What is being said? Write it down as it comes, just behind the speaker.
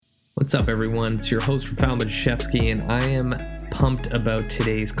What's up, everyone? It's your host, Rafal Majashevsky, and I am pumped about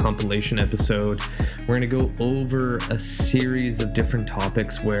today's compilation episode. We're going to go over a series of different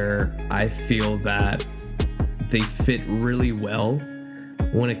topics where I feel that they fit really well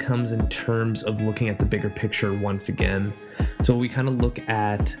when it comes in terms of looking at the bigger picture once again. So we kind of look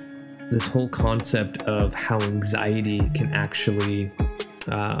at this whole concept of how anxiety can actually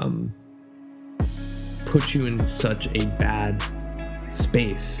put you in such a bad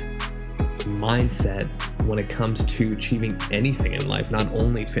space, mindset, when it comes to achieving anything in life, not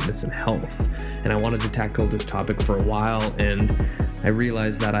only fitness and health. And I wanted to tackle this topic for a while, and I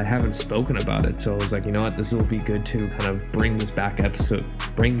realized that I haven't spoken about it. So I was like, you know what, this will be good to kind of bring this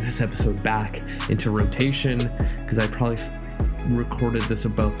episode back into rotation, because I probably recorded this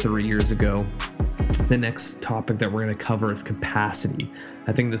about 3 years ago. The next topic that we're going to cover is capacity.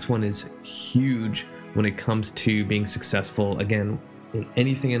 I think this one is huge when it comes to being successful, again, in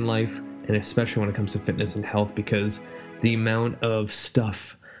anything in life, and especially when it comes to fitness and health, because the amount of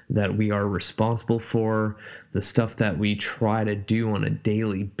stuff that we are responsible for, the stuff that we try to do on a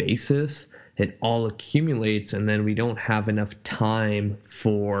daily basis, it all accumulates, and then we don't have enough time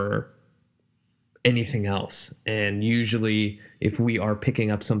for anything else. And usually if we are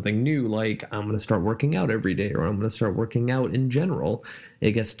picking up something new, like I'm going to start working out every day, or I'm going to start working out in general,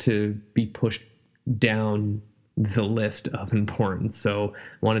 it gets to be pushed down the list of importance. So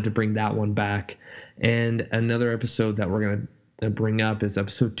I wanted to bring that one back. And another episode that we're going to bring up is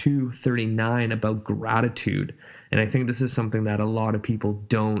episode 239 about gratitude. And I think this is something that a lot of people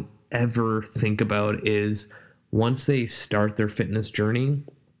don't ever think about, is once they start their fitness journey,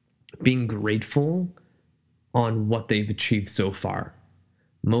 being grateful on what they've achieved so far.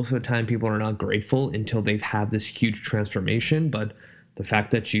 Most of the time people are not grateful until they've had this huge transformation, but the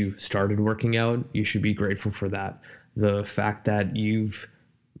fact that you started working out, you should be grateful for that. The fact that you've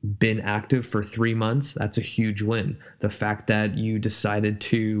been active for 3 months, that's a huge win. The fact that you decided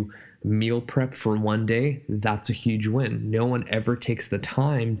to meal prep for one day, that's a huge win. No one ever takes the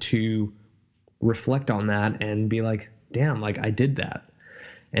time to reflect on that and be like, damn, like I did that.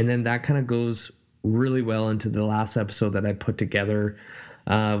 And then that kind of goes really well into the last episode that I put together,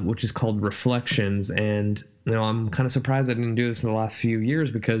 which is called Reflections. And I'm kind of surprised I didn't do this in the last few years,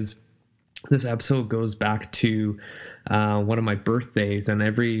 because this episode goes back to one of my birthdays. And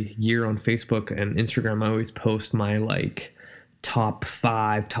every year on Facebook and Instagram, I always post my top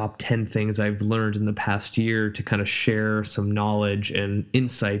 5, top 10 things I've learned in the past year to kind of share some knowledge and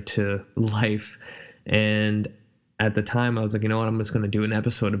insight to life. And at the time, I was like, you know what, I'm just going to do an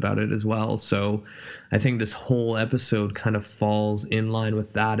episode about it as well. So I think this whole episode kind of falls in line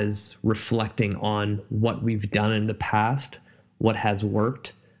with that, is reflecting on what we've done in the past, what has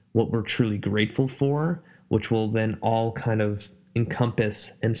worked, what we're truly grateful for, which will then all kind of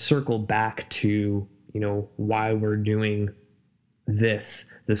encompass and circle back to, why we're doing this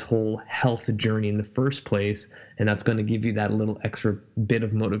whole health journey in the first place. And that's going to give you that little extra bit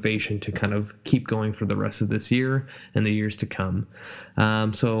of motivation to kind of keep going for the rest of this year and the years to come.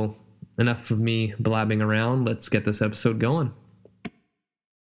 So enough of me blabbing around. Let's get this episode going.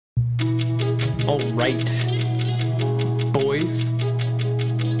 All right, boys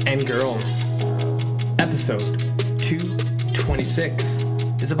and girls, episode 226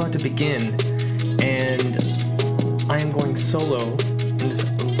 is about to begin, and I am going solo in this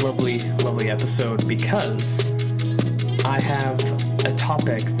lovely episode because I have a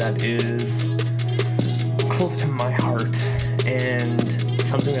topic that is close to my heart and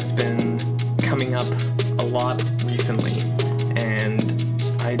something that's been coming up a lot recently, and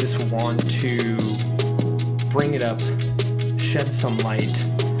I just want to bring it up, shed some light,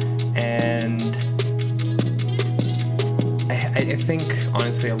 and I think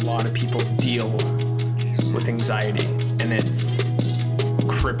honestly a lot of people deal with anxiety, and it's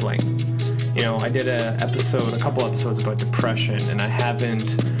crippling. I did a couple episodes about depression, and I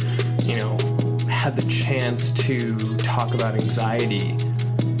haven't, had the chance to talk about anxiety.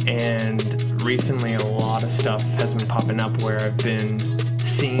 And recently a lot of stuff has been popping up where I've been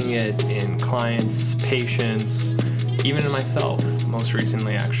seeing it in clients, patients, even in myself, most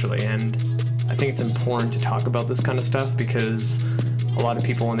recently actually. And I think it's important to talk about this kind of stuff, because a lot of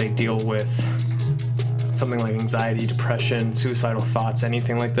people, when they deal with something like anxiety, depression, suicidal thoughts,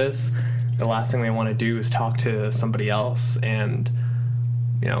 anything like this, the last thing they want to do is talk to somebody else. And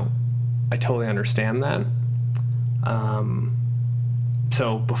I totally understand that.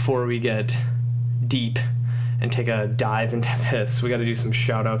 So before we get deep and take a dive into this, we got to do some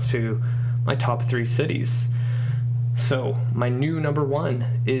shout outs to my top 3 cities. So my new number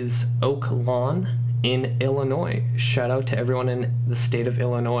 1 is Oak Lawn in Illinois. Shout out to everyone in the state of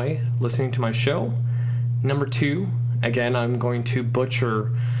Illinois listening to my show. Number 2, again, I'm going to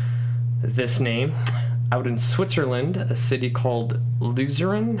butcher this name. Out in Switzerland, a city called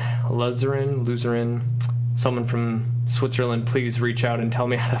Luzern. Someone from Switzerland, please reach out and tell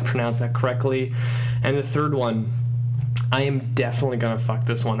me how to pronounce that correctly. And the third one, I am definitely going to fuck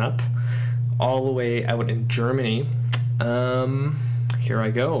this one up. All the way out in Germany. Here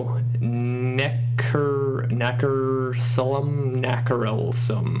I go.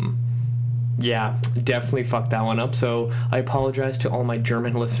 Neckarsulm. Yeah, definitely fucked that one up. So I apologize to all my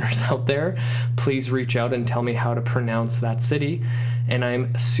German listeners out there. Please reach out and tell me how to pronounce that city. And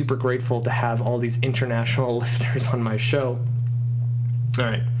I'm super grateful to have all these international listeners on my show. All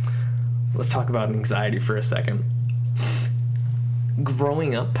right, let's talk about anxiety for a second.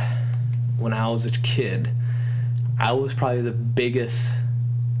 Growing up, when I was a kid, I was probably the biggest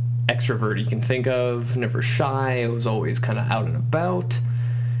extrovert you can think of. Never shy. I was always kind of out and about.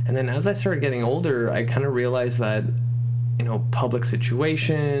 And then as I started getting older, I kind of realized that, public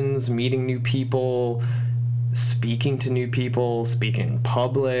situations, meeting new people, speaking to new people, speaking in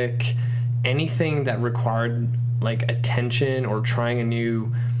public, anything that required like attention or trying a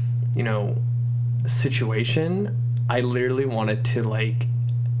new, situation, I literally wanted to like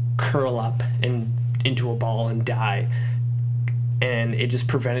curl up and into a ball and die. And it just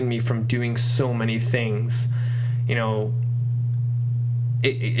prevented me from doing so many things.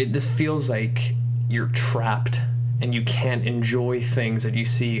 It just feels like you're trapped and you can't enjoy things that you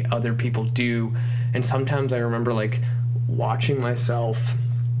see other people do. And sometimes I remember like watching myself,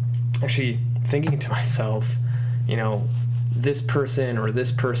 actually thinking to myself, this person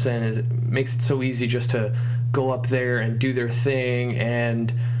makes it so easy just to go up there and do their thing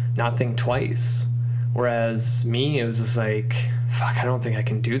and not think twice. Whereas me, it was just like, fuck, I don't think I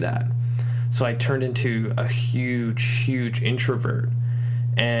can do that. So I turned into a huge introvert.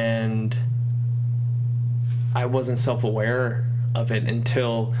 And I wasn't self-aware of it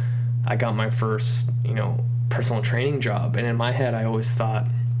until I got my first, personal training job. And in my head, I always thought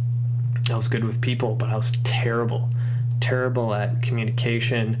I was good with people, but I was terrible at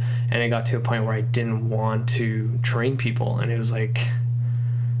communication. And it got to a point where I didn't want to train people. And it was like,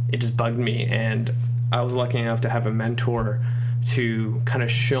 it just bugged me. And I was lucky enough to have a mentor to kind of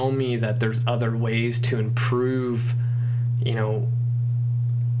show me that there's other ways to improve,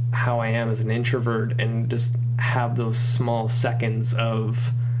 how I am as an introvert, and just have those small seconds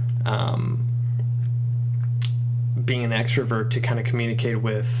of being an extrovert to kind of communicate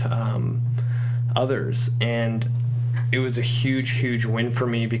with others. And it was a huge win for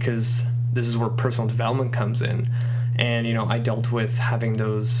me, because this is where personal development comes in. And I dealt with having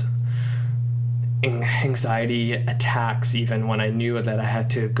those anxiety attacks even when I knew that I had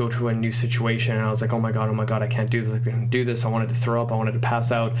to go to a new situation, and I was like, oh my god, I can't do this, I wanted to throw up, I wanted to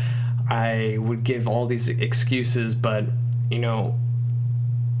pass out. I would give all these excuses, but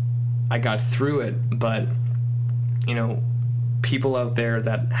I got through it. But people out there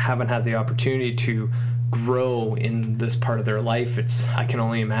that haven't had the opportunity to grow in this part of their life, I can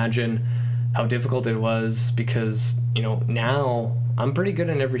only imagine how difficult it was, because now I'm pretty good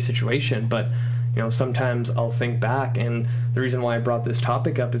in every situation, but sometimes I'll think back. And the reason why I brought this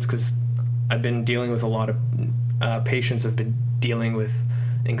topic up is because I've been dealing with a lot of patients have been dealing with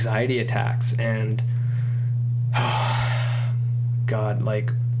anxiety attacks, and God,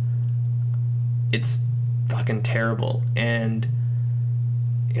 like, it's fucking terrible. And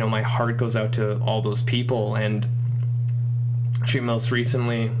my heart goes out to all those people. And actually, most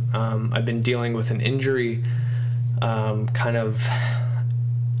recently, I've been dealing with an injury, kind of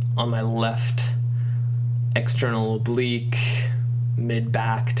on my left external oblique,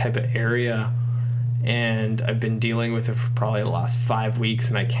 mid-back type of area, and I've been dealing with it for probably the last 5 weeks,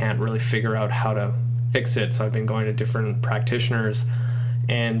 and I can't really figure out how to fix it. So I've been going to different practitioners,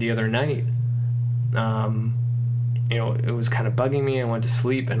 and the other night, it was kind of bugging me. I went to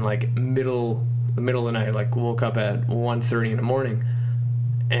sleep, and like the middle of the night, like woke up at 1:30 in the morning,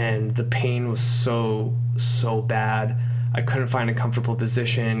 and the pain was so bad. I couldn't find a comfortable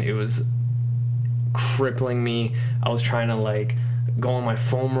position. It was crippling me. I was trying to like go on my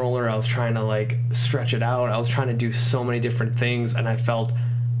foam roller. I was trying to like stretch it out. I was trying to do so many different things, and I felt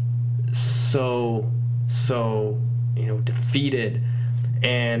so defeated.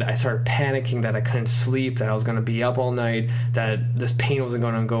 And I started panicking that I couldn't sleep, that I was going to be up all night, that this pain wasn't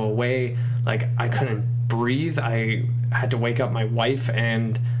going to go away. Like, I couldn't breathe. I had to wake up my wife,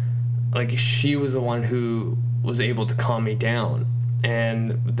 and like, she was the one who was able to calm me down.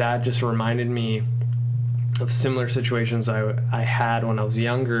 And that just reminded me of similar situations I had when I was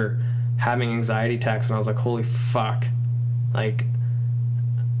younger, having anxiety attacks, and I was like, holy fuck, like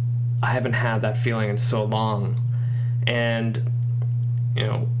I haven't had that feeling in so long. And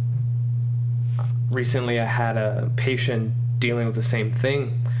recently I had a patient dealing with the same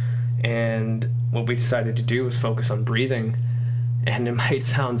thing, and what we decided to do was focus on breathing. And it might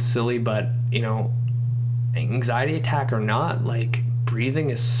sound silly, but anxiety attack or not, like breathing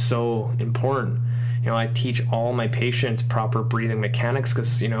is so important. I teach all my patients proper breathing mechanics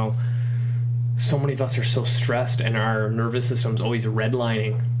because so many of us are so stressed and our nervous system's always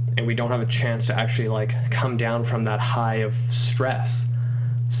redlining, and we don't have a chance to actually like come down from that high of stress.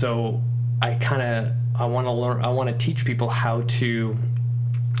 So I want to teach people how to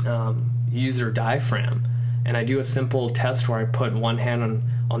use their diaphragm. And I do a simple test where I put one hand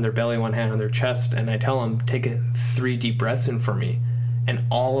on their belly, one hand on their chest, and I tell them, take 3 deep breaths in for me. And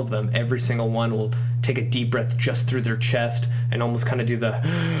all of them, every single one, will take a deep breath just through their chest and almost kind of do the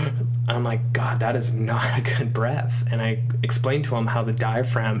I'm like, God, that is not a good breath. And I explain to them how the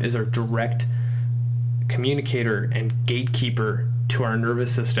diaphragm is our direct communicator and gatekeeper to our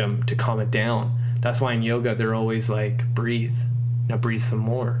nervous system to calm it down. That's why in yoga they're always like, breathe, now breathe some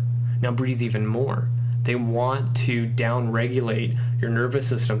more, now breathe even more. They want to down-regulate your nervous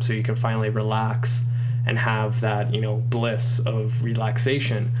system so you can finally relax and have that, bliss of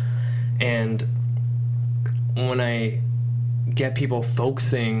relaxation. And when I get people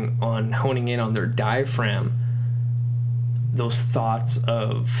focusing on honing in on their diaphragm, those thoughts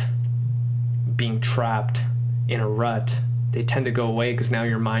of being trapped in a rut, they tend to go away because now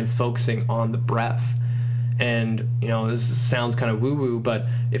your mind's focusing on the breath. And, this sounds kind of woo-woo, but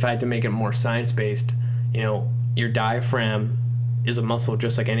if I had to make it more science-based, your diaphragm is a muscle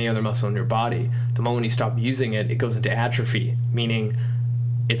just like any other muscle in your body. The moment you stop using it, it goes into atrophy, meaning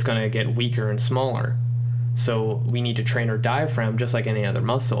it's going to get weaker and smaller. So we need to train our diaphragm just like any other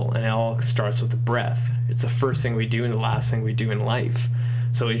muscle, and it all starts with the breath. It's the first thing we do and the last thing we do in life.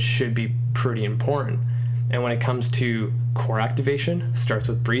 So it should be pretty important. And when it comes to core activation, starts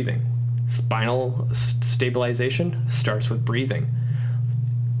with breathing. Spinal stabilization starts with breathing.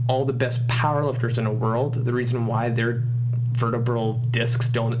 All the best powerlifters in the world, the reason why their vertebral discs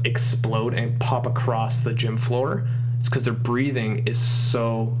don't explode and pop across the gym floor, is because their breathing is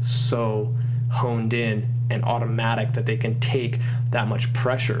so honed in and automatic that they can take that much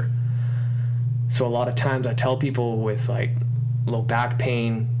pressure. So a lot of times I tell people with like low back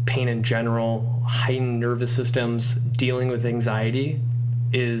pain in general, heightened nervous systems, dealing with anxiety,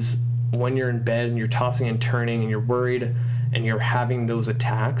 is when you're in bed and you're tossing and turning and you're worried and you're having those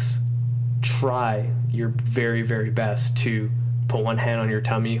attacks, try your very, very best to put one hand on your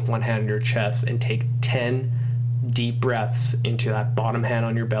tummy, one hand on your chest, and take 10 deep breaths into that bottom hand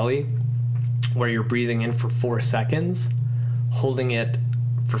on your belly, where you're breathing in for 4 seconds, holding it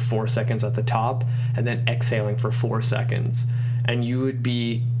for 4 seconds at the top, and then exhaling for 4 seconds. And you would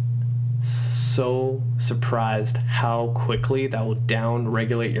be so surprised how quickly that will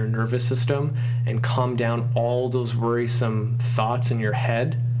down-regulate your nervous system and calm down all those worrisome thoughts in your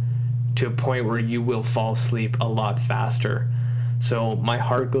head to a point where you will fall asleep a lot faster. So my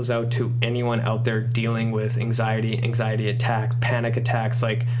heart goes out to anyone out there dealing with anxiety attacks, panic attacks.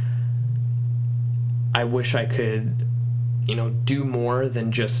 Like, I wish I could, do more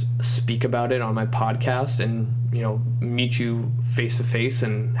than just speak about it on my podcast and, meet you face to face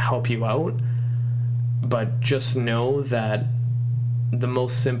and help you out. But just know that the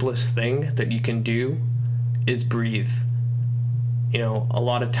most simplest thing that you can do is breathe. A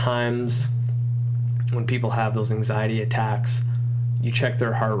lot of times when people have those anxiety attacks, you check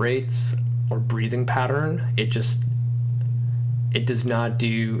their heart rates or breathing pattern, it does not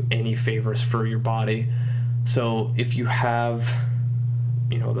do any favors for your body. So if you have,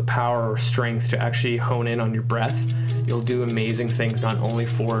 the power or strength to actually hone in on your breath, you'll do amazing things, not only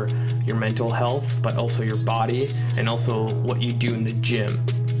for your mental health, but also your body and also what you do in the gym.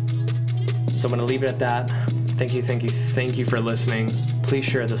 So I'm going to leave it at that. Thank you for listening. Please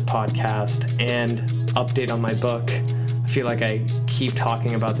share this podcast and update on my book. I feel like I keep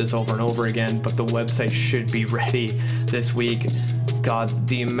talking about this over and over again, but the website should be ready this week. God,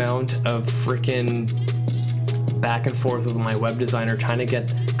 the amount of freaking back and forth with my web designer trying to get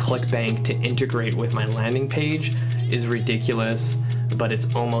ClickBank to integrate with my landing page is ridiculous, but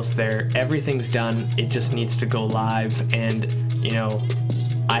it's almost there. Everything's done. It just needs to go live, and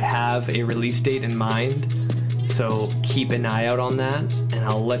I have a release date in mind, so keep an eye out on that, and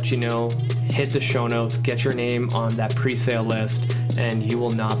I'll let you know. Hit the show notes, get your name on that pre-sale list, and you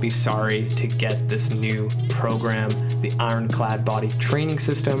will not be sorry to get this new program, the Ironclad Body Training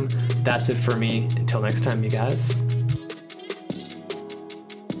System. That's it for me. Until next time, you guys.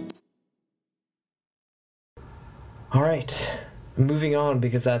 All right, moving on,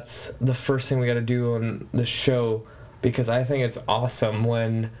 because that's the first thing we got to do on the show, because I think it's awesome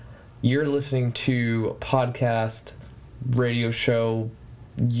when you're listening to a podcast, radio show,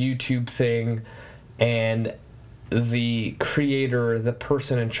 YouTube thing, and the creator, the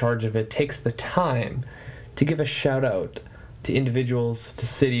person in charge of it, takes the time to give a shout out to individuals, to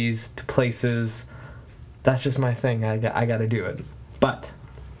cities, to places. That's just my thing. I got to do it. But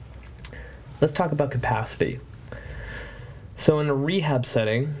let's talk about capacity. So in a rehab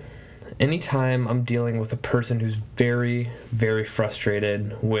setting, anytime I'm dealing with a person who's very, very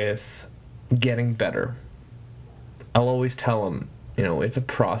frustrated with getting better, I'll always tell them, it's a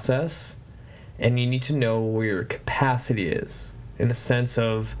process, and you need to know where your capacity is, in the sense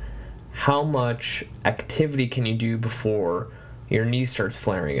of how much activity can you do before your knee starts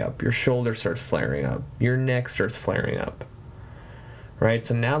flaring up, your shoulder starts flaring up, your neck starts flaring up, right?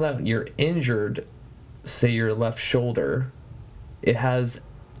 So now that you're injured, say your left shoulder, it has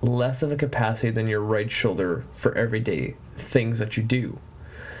less of a capacity than your right shoulder for everyday things that you do.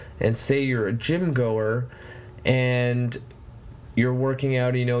 And say you're a gym goer and you're working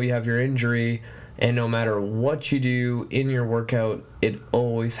out, you have your injury, and no matter what you do in your workout, it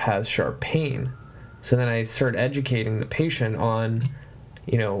always has sharp pain. So then I start educating the patient on,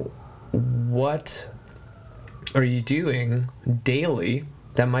 what are you doing daily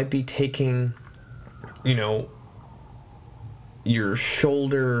that might be taking, your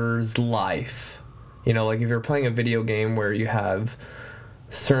shoulder's life. Like if you're playing a video game where you have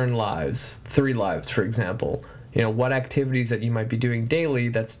certain lives, 3 lives, for example, what activities that you might be doing daily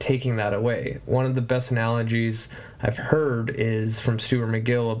that's taking that away. One of the best analogies I've heard is from Stuart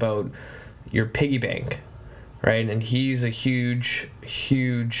McGill about your piggy bank, right? And he's a huge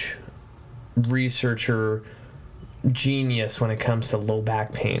researcher, genius when it comes to low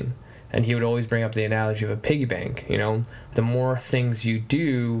back pain. And he would always bring up the analogy of a piggy bank. The more things you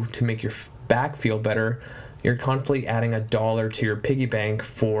do to make your back feel better, you're constantly adding $1 to your piggy bank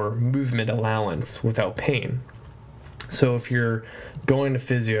for movement allowance without pain. So if you're going to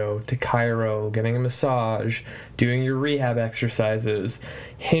physio, to chiro, getting a massage, doing your rehab exercises,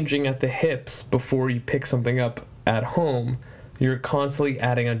 hinging at the hips before you pick something up at home, you're constantly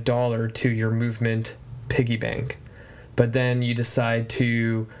adding $1 to your movement piggy bank. But then you decide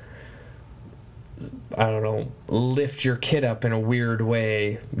to, lift your kid up in a weird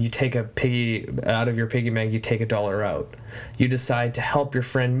way. You take a piggy out of your piggy bank, you take $1 out. You decide to help your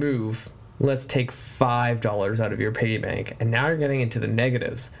friend move. Let's take $5 out of your piggy bank. And now you're getting into the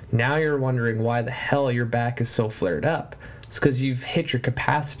negatives. Now you're wondering why the hell your back is so flared up. It's because you've hit your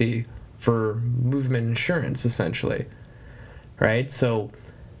capacity for movement insurance, essentially. Right? So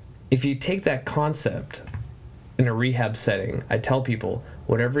if you take that concept in a rehab setting, I tell people,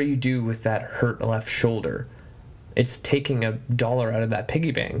 whatever you do with that hurt left shoulder, it's taking $1 out of that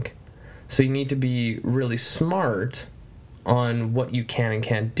piggy bank. So you need to be really smart on what you can and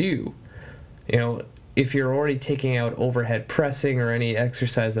can't do. If you're already taking out overhead pressing or any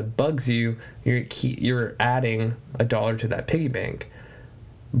exercise that bugs you, you're adding $1 to that piggy bank.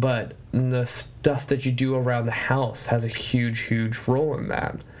 But the stuff that you do around the house has a huge role in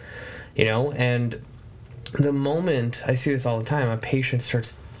that. And the moment, I see this all the time, a patient starts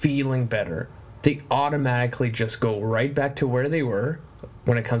feeling better, they automatically just go right back to where they were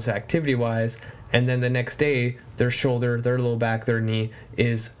when it comes to activity-wise, and then the next day, their shoulder, their low back, their knee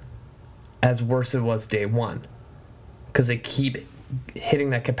is as worse as it was day one. Because they keep hitting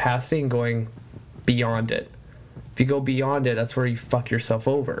that capacity and going beyond it. If you go beyond it, that's where you fuck yourself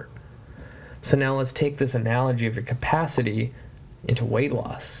over. So now let's take this analogy of your capacity into weight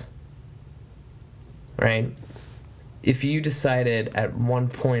loss. Right? If you decided at one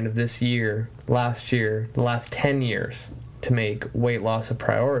point of this year, last year, the last 10 years to make weight loss a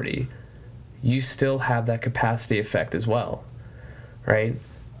priority, you still have that capacity effect as well. Right?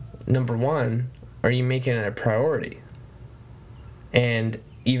 Number one, are you making it a priority? And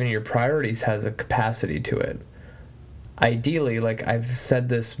even your priorities has a capacity to it. Ideally, like I've said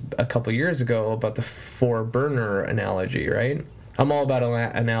this a couple years ago about the 4-burner analogy, right? I'm all about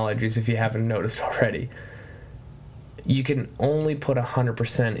analogies if you haven't noticed already. You can only put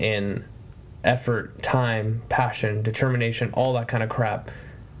 100% in effort, time, passion, determination, all that kind of crap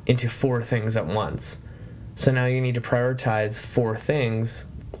into 4 things at once. So now you need to prioritize 4 things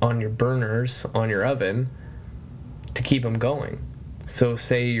on your burners, on your oven, to keep them going. So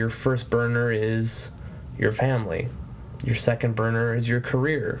say your first burner is your family, your second burner is your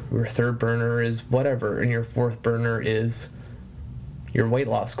career, your third burner is whatever, and your 4th burner is your weight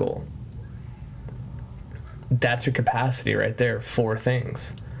loss goal. That's your capacity right there, 4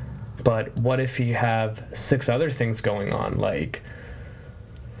 things. But what if you have 6 other things going on? Like,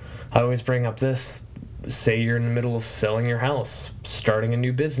 I always bring up this, say you're in the middle of selling your house, starting a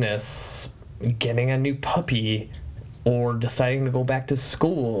new business, getting a new puppy, or deciding to go back to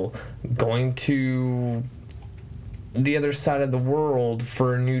school, going to the other side of the world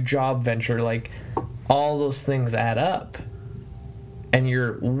for a new job venture. Like, all those things add up, and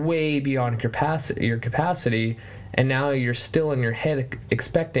you're way beyond your capacity, and now you're still in your head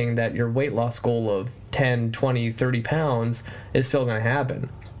expecting that your weight loss goal of 10, 20, 30 pounds is still going to happen.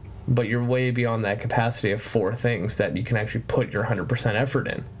 But you're way beyond that capacity of 4 things that you can actually put your 100% effort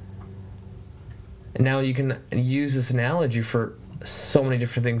in. And now you can use this analogy for so many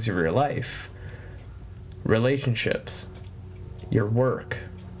different things of your life. Relationships, your work,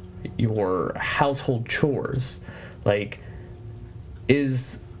 your household chores. Like,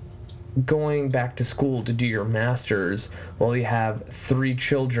 is going back to school to do your master's while you have 3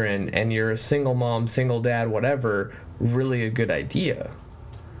 children and you're a single mom, single dad, whatever, really a good idea?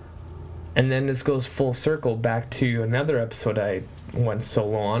 And then this goes full circle back to another episode I went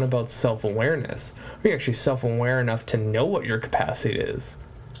solo on about self-awareness. Are you actually self-aware enough to know what your capacity is?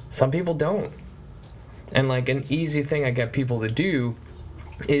 Some people don't. And like, an easy thing I get people to do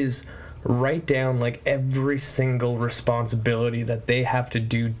is write down like every single responsibility that they have to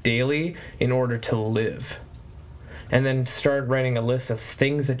do daily in order to live. And then start writing a list of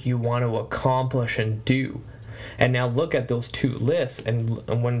things that you want to accomplish and do. And now look at those 2 lists, and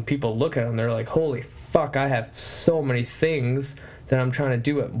when people look at them, they're like, holy fuck, I have so many things that I'm trying to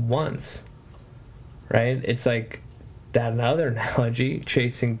do at once, right? It's like that other analogy,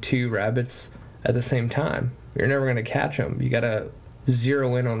 chasing 2 rabbits at the same time. You're never going to catch them. You got to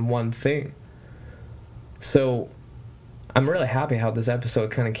zero in on one thing. So I'm really happy how this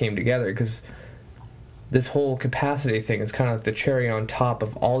episode kind of came together, because this whole capacity thing is kind of like the cherry on top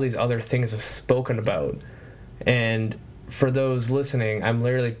of all these other things I've spoken about. And for those listening, I'm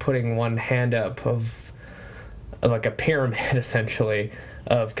literally putting one hand up of like a pyramid, essentially,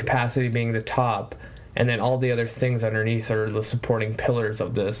 of capacity being the top, and then all the other things underneath are the supporting pillars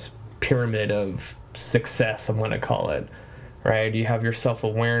of this pyramid of success, I'm going to call it, right? You have your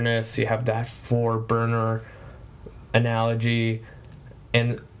self-awareness, you have that 4-burner analogy,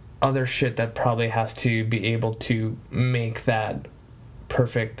 and other shit that probably has to be able to make that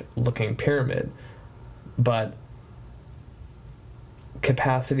perfect looking pyramid. But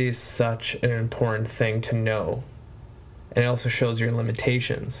capacity is such an important thing to know, and it also shows your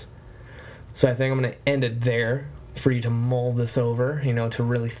limitations. So I think I'm going to end it there for you to mull this over, to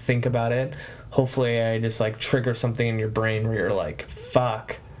really think about it. Hopefully I just like trigger something in your brain where you're like,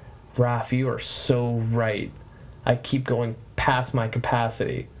 fuck, Raph, you are so right. I keep going past my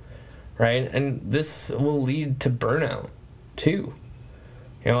capacity, right? And this will lead to burnout too.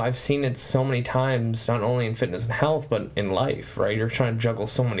 I've seen it so many times, not only in fitness and health, but in life, right? You're trying to juggle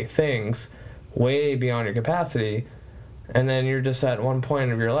so many things way beyond your capacity, and then you're just at one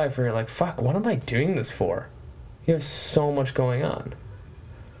point of your life where you're like, fuck, what am I doing this for? You have so much going on.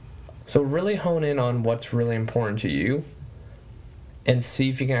 So really hone in on what's really important to you, and see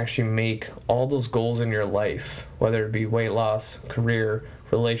if you can actually make all those goals in your life, whether it be weight loss, career,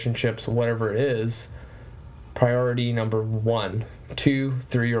 relationships, whatever it is, priority number 1, 2,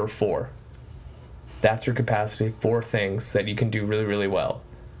 3, or 4. That's your capacity. 4 things that you can do really, really well.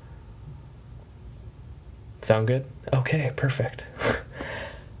 Sound good? Okay, perfect.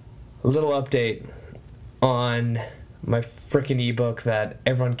 A little update on my freaking ebook that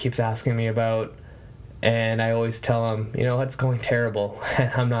everyone keeps asking me about, and I always tell them, it's going terrible.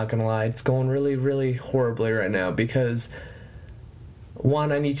 And I'm not gonna lie, it's going really, really horribly right now, because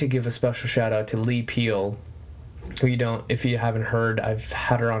 1, I need to give a special shout out to Lee Peel, who if you haven't heard, I've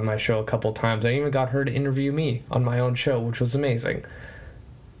had her on my show a couple times. I even got her to interview me on my own show, which was amazing.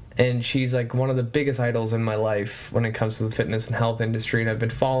 And she's like one of the biggest idols in my life when it comes to the fitness and health industry, and I've been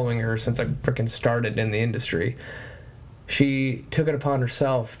following her since I freaking started in the industry. She took it upon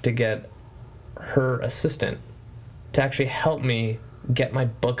herself to get her assistant to actually help me get my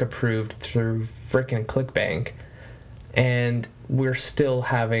book approved through freaking ClickBank, and we're still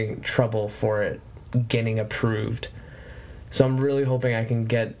having trouble for it getting approved. So I'm really hoping I can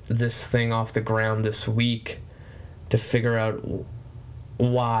get this thing off the ground this week to figure out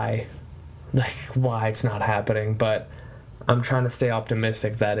why it's not happening. But I'm trying to stay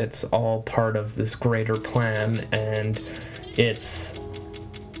optimistic that it's all part of this greater plan, and it's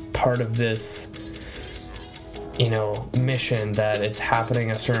part of this mission, that it's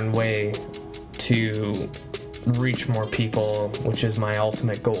happening a certain way to reach more people, which is my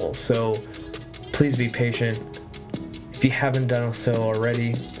ultimate goal. So please be patient. If you haven't done so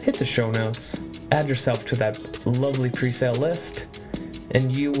already, hit the show notes, add yourself to that lovely pre-sale list,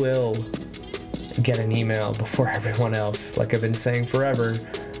 and you will get an email before everyone else, like I've been saying forever,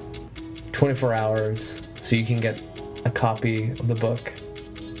 24 hours, so you can get a copy of the book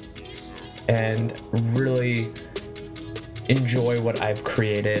and really enjoy what I've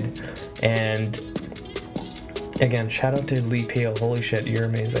created. And again, shout out to Lee Peel. Holy shit, you're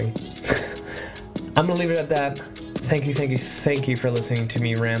amazing. I'm gonna leave it at that. Thank you for listening to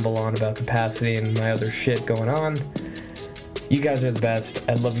me ramble on about capacity and my other shit going on. You guys are the best.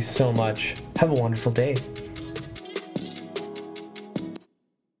 I love you so much. Have a wonderful day.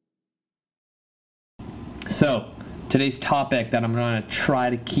 So, today's topic that I'm going to try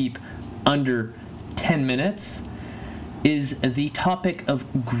to keep under 10 minutes is the topic of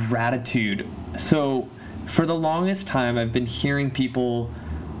gratitude. So, for the longest time, I've been hearing people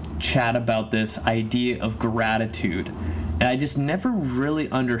chat about this idea of gratitude, and I just never really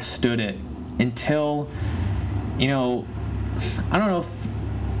understood it until, I don't know if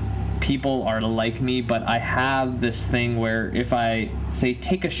people are like me, but I have this thing where if I, say,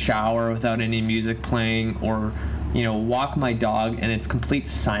 take a shower without any music playing, or, walk my dog and it's complete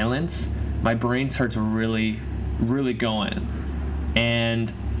silence, my brain starts really, really going.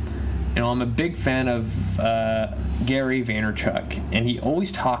 And, I'm a big fan of Gary Vaynerchuk, and he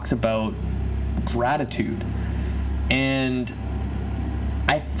always talks about gratitude. And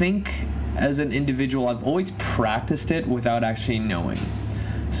I think as an individual, I've always practiced it without actually knowing.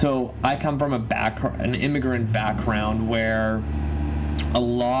 So I come from an immigrant background where a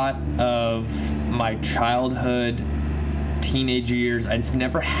lot of my childhood, teenage years, I just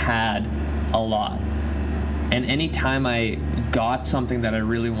never had a lot. And anytime I got something that I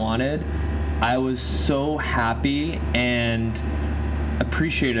really wanted, I was so happy and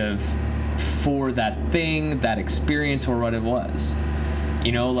appreciative for that thing, that experience, or what it was.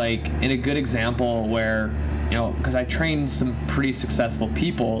 Like in a good example where, because I trained some pretty successful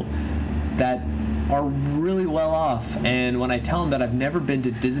people that are really well off, and when I tell them that I've never been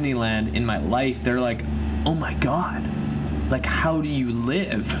to Disneyland in my life, they're like, oh my God, like how do you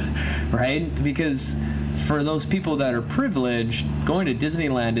live, right? Because for those people that are privileged, going to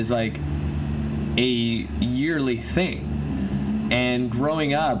Disneyland is like a yearly thing. And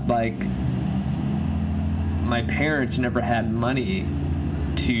growing up, like, my parents never had money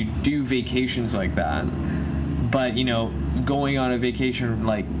to do vacations like that. But, going on a vacation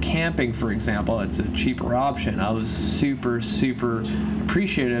like camping, for example, it's a cheaper option. I was super, super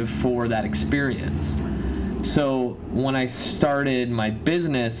appreciative for that experience. So when I started my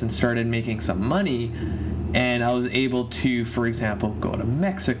business and started making some money, and I was able to, for example, go to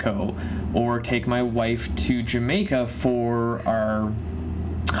Mexico or take my wife to Jamaica for our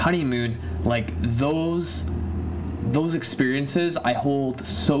honeymoon, like those experiences I hold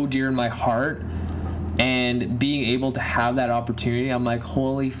so dear in my heart. And being able to have that opportunity, I'm like,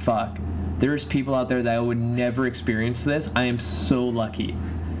 holy fuck, there's people out there that would never experience this. I am so lucky.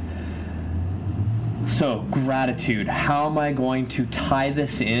 So, gratitude. How am I going to tie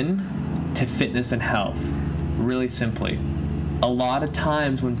this in to fitness and health? Really simply. A lot of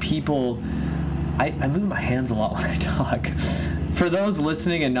times when people... I move my hands a lot when I talk. For those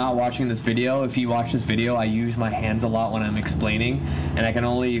listening and not watching this video, if you watch this video, I use my hands a lot when I'm explaining, and I can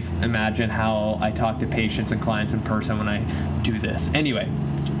only imagine how I talk to patients and clients in person when I do this. Anyway,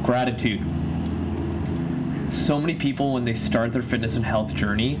 gratitude. So many people, when they start their fitness and health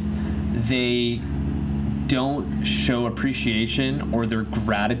journey, they don't show appreciation or their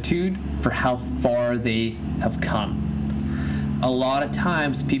gratitude for how far they have come. A lot of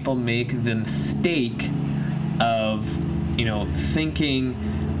times people make the mistake of, thinking,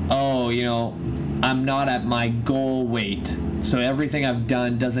 I'm not at my goal weight, so everything I've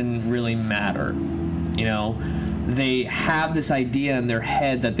done doesn't really matter. They have this idea in their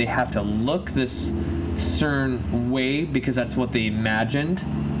head that they have to look this certain way because that's what they imagined.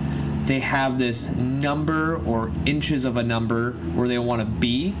 They have this number or inches of a number where they want to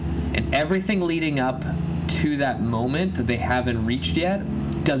be, and everything leading up to that moment that they haven't reached yet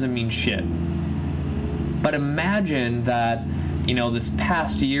doesn't mean shit. But imagine that, this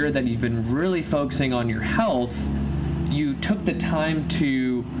past year that you've been really focusing on your health, you took the time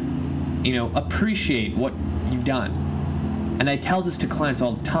to, appreciate what you've done. And I tell this to clients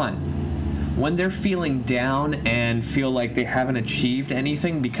all the time. When they're feeling down and feel like they haven't achieved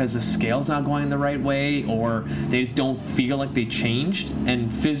anything because the scale's not going the right way, or they just don't feel like they changed,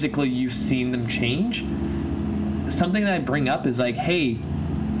 and physically you've seen them change, something that I bring up is like, hey,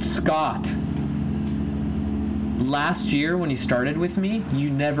 Scott, last year when you started with me, you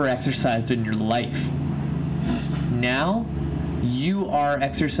never exercised in your life. Now you are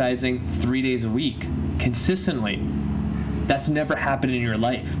exercising 3 days a week consistently. That's never happened in your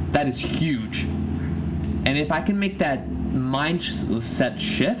life. That is huge. And if I can make that mindset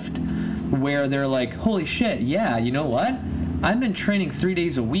shift where they're like, holy shit, yeah, you know what? I've been training 3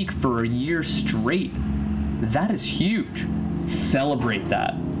 days a week for a year straight. That is huge. Celebrate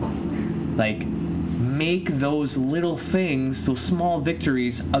that. Like, make those little things, those small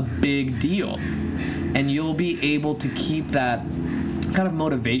victories, a big deal. And you'll be able to keep that kind of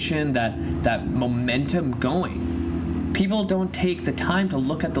motivation, that momentum going. People don't take the time to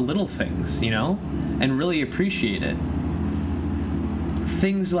look at the little things, you know, and really appreciate it.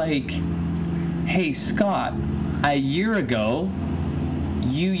 Things like, hey, Scott, a year ago,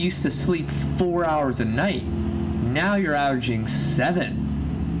 you used to sleep 4 hours a night. Now you're averaging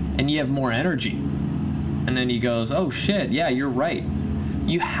 7, and you have more energy. And then he goes, oh shit, yeah, you're right.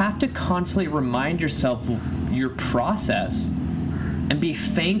 You have to constantly remind yourself your process and be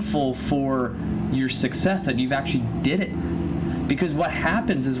thankful for your success that you've actually did it. Because what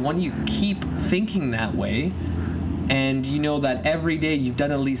happens is when you keep thinking that way, and you know that every day you've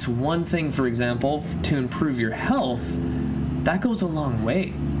done at least one thing, for example, to improve your health, that goes a long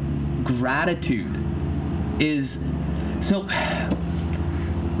way. Gratitude is... So,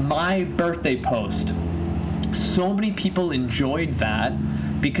 my birthday post, so many people enjoyed that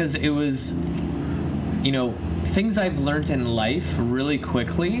because it was, you know, things I've learned in life really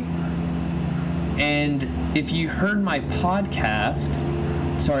quickly. And if you heard my podcast,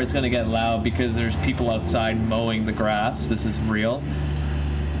 sorry, it's going to get loud because there's people outside mowing the grass. This is real.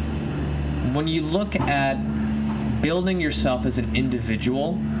 When you look at building yourself as an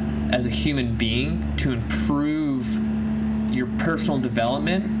individual, as a human being, to improve your personal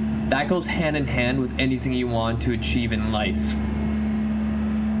development, that goes hand in hand with anything you want to achieve in life.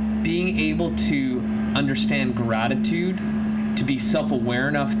 Being able to understand gratitude, to be self-aware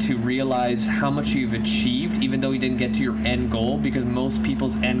enough to realize how much you've achieved, even though you didn't get to your end goal, because most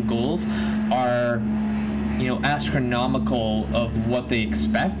people's end goals are, you know, astronomical of what they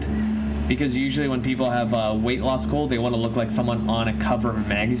expect. Because usually when people have a weight loss goal, they want to look like someone on a cover of a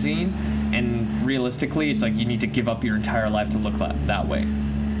magazine, and realistically, it's like you need to give up your entire life to look that way.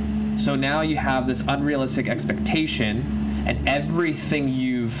 So now you have this unrealistic expectation, and everything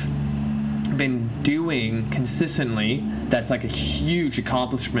you've been doing consistently, that's like a huge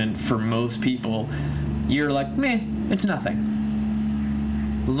accomplishment for most people, you're like, meh, it's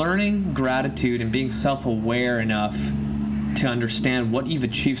nothing. Learning gratitude and being self-aware enough to understand what you've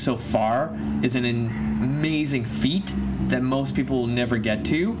achieved so far is an amazing feat that most people will never get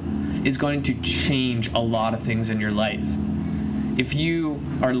to, is going to change a lot of things in your life. If you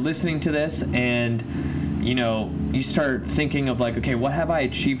are listening to this and, you know, you start thinking of like, okay, what have I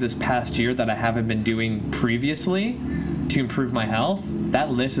achieved this past year that I haven't been doing previously to improve my health?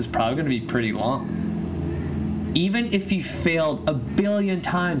 That list is probably going to be pretty long. Even if you failed 1 billion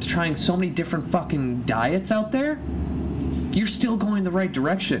times trying so many different fucking diets out there, you're still going the right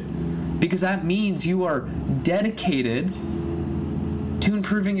direction, because that means you are dedicated to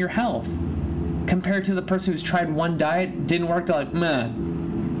improving your health, compared to the person who's tried one diet, didn't work, they're like,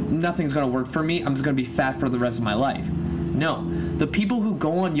 nothing's going to work for me, I'm just going to be fat for the rest of my life. No, the people who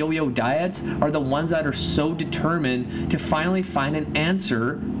go on yo-yo diets are the ones that are so determined to finally find an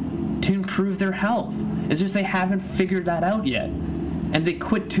answer to improve their health. It's just they haven't figured that out yet, and they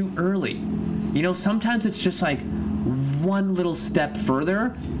quit too early. You know, sometimes it's just like one little step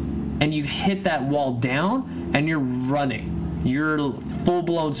further and you hit that wall down and you're running. You're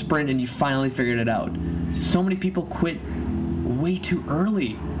full-blown sprint and you finally figured it out. So many people quit way too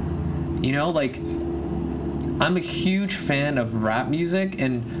early. You know, like, I'm a huge fan of rap music,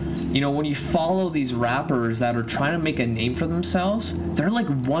 and, you know, when you follow these rappers that are trying to make a name for themselves, they're like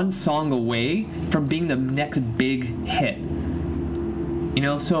one song away from being the next big hit. You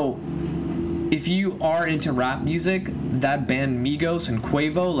know, so if you are into rap music, that band Migos and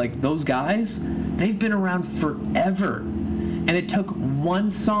Quavo, like those guys, they've been around forever. And it took one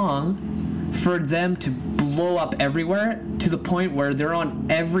song for them to blow up everywhere, to the point where they're on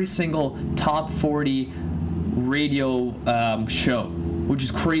every single top 40 radio show, which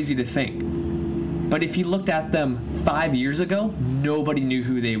is crazy to think. But if you looked at them 5 years ago, nobody knew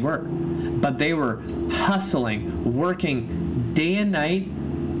who they were. But they were hustling, working day and night,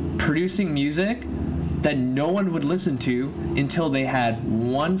 producing music that no one would listen to until they had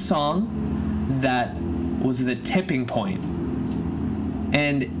one song that was the tipping point.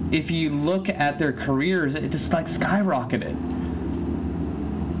 And if you look at their careers, it just like skyrocketed.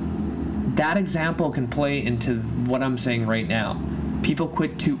 That example can play into what I'm saying right now. People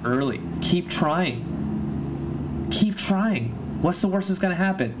quit too early. Keep trying. keep trying. What's the worst that's going to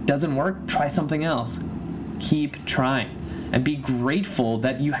happen? Doesn't work? Try something else. Keep trying. And be grateful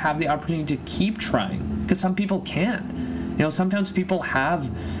that you have the opportunity to keep trying, because some people can't. Sometimes people have,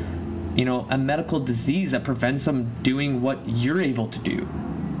 a medical disease that prevents them doing what you're able to do.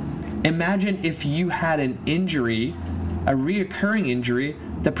 Imagine if you had an injury, a reoccurring injury,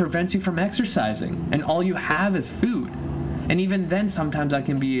 that prevents you from exercising, and all you have is food. And even then, sometimes that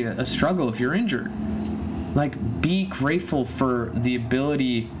can be a struggle if you're injured. Be grateful for the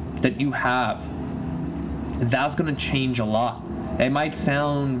ability that you have. That's going to change a lot. It might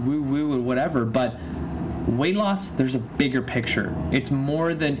sound woo-woo or whatever, but weight loss, there's a bigger picture. It's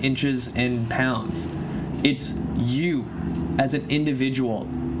more than inches and pounds. It's you as an individual.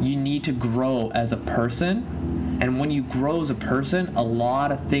 You need to grow as a person. And when you grow as a person, a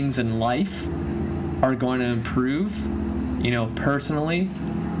lot of things in life are going to improve, personally,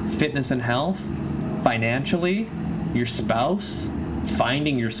 fitness and health, financially, your spouse,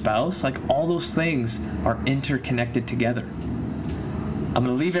 finding your spouse, all those things are interconnected together. I'm going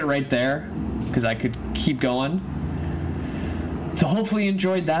to leave it right there because I could keep going. So hopefully you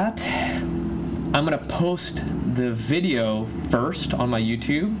enjoyed that. I'm going to post the video first on my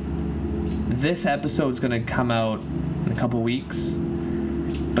YouTube. This episode's going to come out in a couple weeks.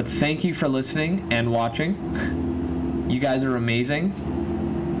 But thank you for listening and watching. You guys are amazing.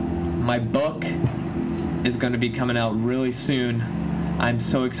 My book is going to be coming out really soon. I'm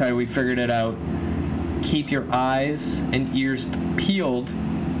so excited we figured it out. Keep your eyes and ears peeled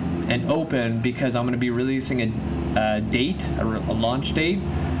and open, because I'm going to be releasing a date, a launch date.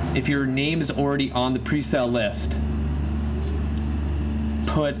 If your name is already on the pre-sale list,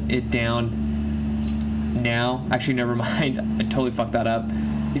 put it down now. Actually, never mind. I totally fucked that up.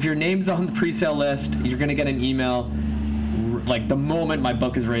 If your name's on the pre-sale list, you're going to get an email the moment my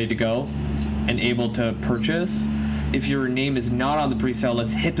book is ready to go and able to purchase. If your name is not on the pre-sale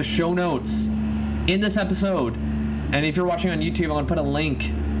list, hit the show notes in this episode. And if you're watching on YouTube, I'm going to put a link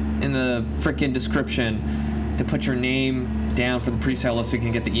in the freaking description to put your name down for the pre-sale list so you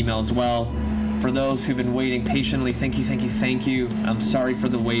can get the email as well. For those who've been waiting patiently, thank you. I'm sorry for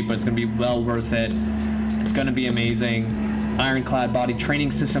the wait, but it's going to be well worth it. It's going to be amazing. Ironclad Body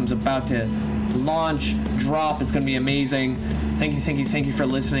Training System's about to launch, drop. It's going to be amazing. Thank you for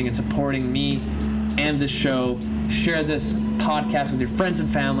listening and supporting me and this show. Share this podcast with your friends and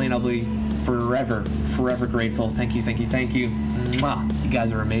family, and I'll be forever grateful. Thank you. Mwah. You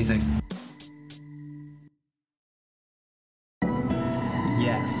guys are amazing.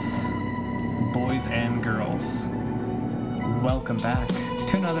 Yes, boys and girls, welcome back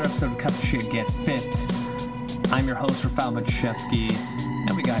to another episode of Cut the Shit, Get Fit. I'm your host, Rafal Machevsky,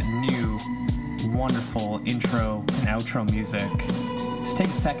 and we got new, wonderful intro and outro music. Just take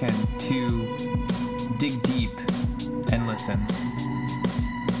a second to dig deep and listen.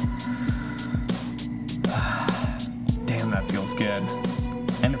 Damn, that feels good.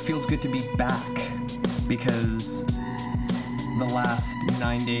 And it feels good to be back, because the last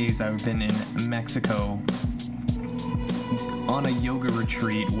 9 days I've been in Mexico on a yoga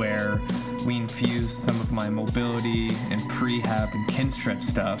retreat where we infused some of my mobility and prehab and Kinstretch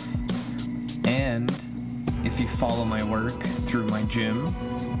stuff. And if you follow my work through my gym,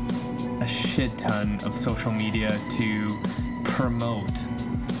 a shit ton of social media to promote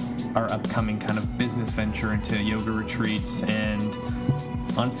our upcoming kind of business venture into yoga retreats. And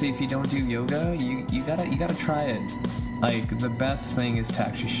honestly, if you don't do yoga, you gotta try it. The best thing is to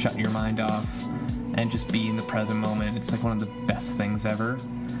actually shut your mind off and just be in the present moment. It's one of the best things ever.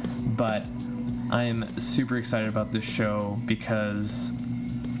 But I'm super excited about this show because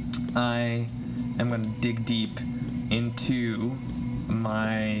I am going to dig deep into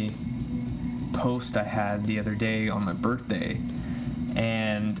my post I had the other day on my birthday.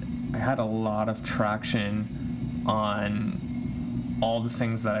 And I had a lot of traction on all the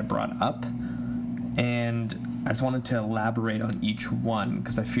things that I brought up. And I just wanted to elaborate on each one,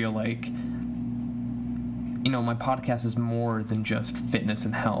 because I feel like, my podcast is more than just fitness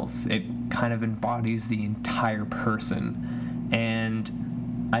and health. It kind of embodies the entire person.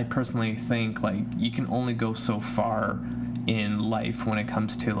 And I personally think, you can only go so far in life when it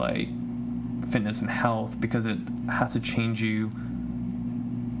comes to, fitness and health, because it has to change you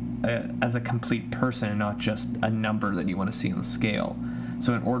as a complete person and not just a number that you want to see on the scale.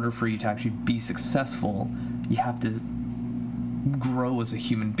 So in order for you to actually be successful, you have to grow as a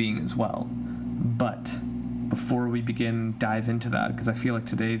human being as well. But before we dive into that, because I feel like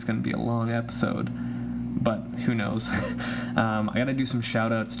today is going to be a long episode, but who knows. I got to do some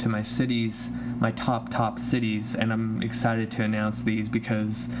shout outs to my cities, my top cities, and I'm excited to announce these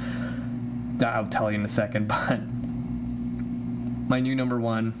because I'll tell you in a second, but my new number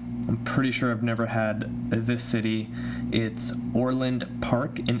one, I'm pretty sure I've never had this city. It's Orland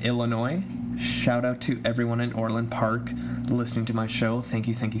Park in Illinois. Shout out to everyone in Orland Park listening to my show. Thank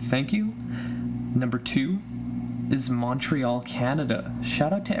you, thank you, thank you. Number 2 is Montreal, Canada.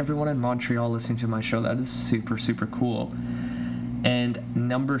 Shout out to everyone in Montreal listening to my show. That is super, super cool. And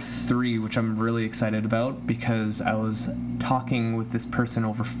number 3, which I'm really excited about because I was talking with this person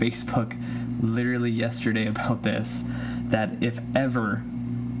over Facebook literally yesterday about this, that if ever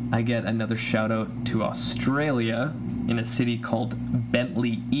I get another shout out to Australia in a city called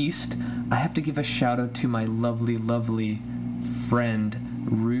Bentley East, I have to give a shout out to my lovely, lovely friend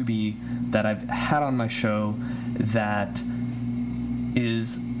Ruby that I've had on my show, that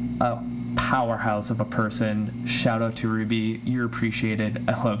is a powerhouse of a person. Shout out to Ruby. You're appreciated.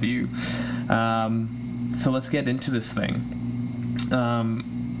 I love you. So let's get into this thing.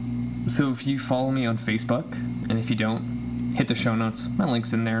 So if you follow me on Facebook, and if you don't, hit the show notes. My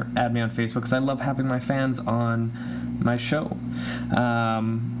link's in there. Add me on Facebook because I love having my fans on my show.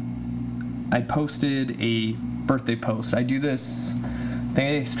 I posted a birthday post. I do this. I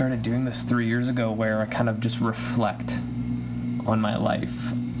think I started doing this 3 years ago, where I kind of just reflect on my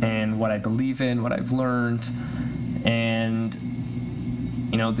life and what I believe in, what I've learned, and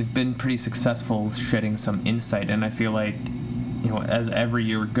they've been pretty successful shedding some insight. And I feel like, as every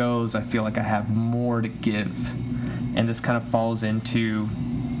year goes, I feel like I have more to give. And this kind of falls into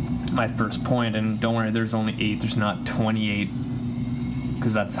my first point. And don't worry, there's only 8. There's not 28,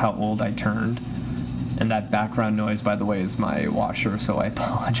 because that's how old I turned. And that background noise, by the way, is my washer, so I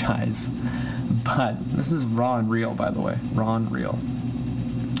apologize. But this is raw and real, by the way. Raw and real.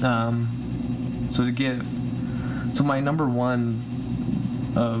 So to give. So my number one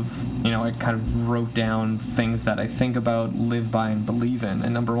of, I kind of wrote down things that I think about, live by, and believe in.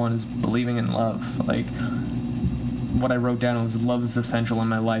 And number 1 is believing in love. Like, what I wrote down was love is essential in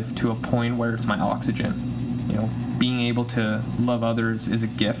my life to a point where it's my oxygen. Being able to love others is a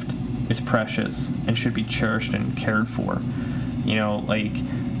gift. It's precious and should be cherished and cared for. Like,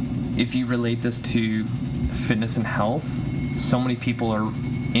 if you relate this to fitness and health, so many people are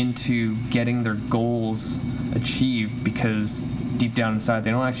into getting their goals achieved because deep down inside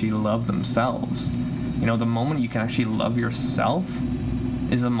they don't actually love themselves. The moment you can actually love yourself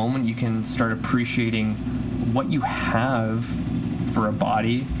is the moment you can start appreciating what you have for a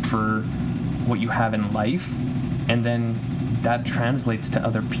body, for what you have in life, and then that translates to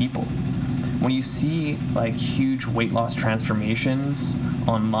other people. When you see like huge weight loss transformations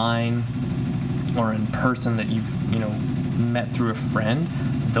online or in person that you've met through a friend,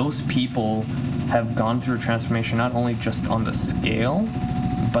 those people have gone through a transformation not only just on the scale,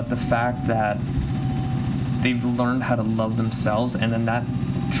 but the fact that they've learned how to love themselves, and then that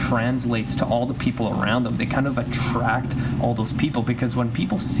translates to all the people around them. They kind of attract all those people, because when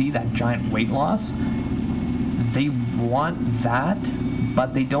people see that giant weight loss, they want that,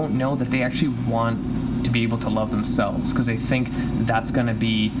 but they don't know that they actually want to be able to love themselves, because they think that's going to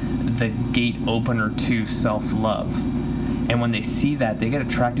be the gate opener to self-love. And when they see that, they get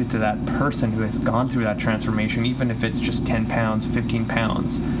attracted to that person who has gone through that transformation, even if it's just 10 pounds, 15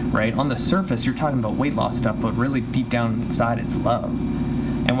 pounds, right? On the surface, you're talking about weight loss stuff, but really deep down inside, it's love.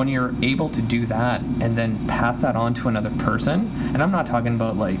 And when you're able to do that and then pass that on to another person, and I'm not talking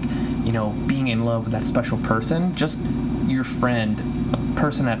about being in love with that special person, just your friend, a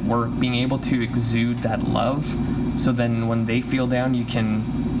person at work, being able to exude that love, so then when they feel down, you can,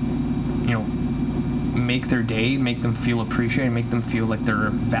 make their day, make them feel appreciated, make them feel like they're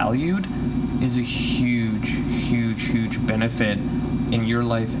valued, is a huge, huge, huge benefit in your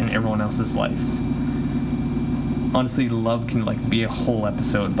life and everyone else's life. Honestly, love can be a whole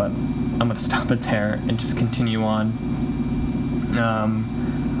episode, but I'm going to stop it there and just continue on.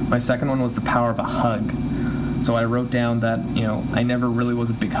 My second one was the power of a hug. So I wrote down that, I never really was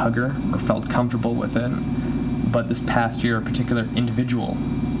a big hugger or felt comfortable with it, but this past year a particular individual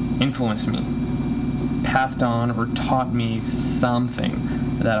influenced me, passed on or taught me something,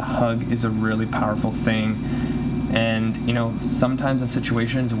 that a hug is a really powerful thing. And sometimes in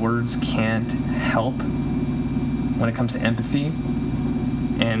situations words can't help when it comes to empathy,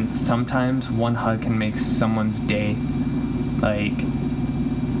 and sometimes one hug can make someone's day. Like,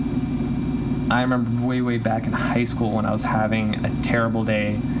 I remember way back in high school when I was having a terrible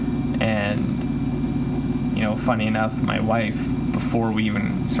day, and funny enough, my wife, before we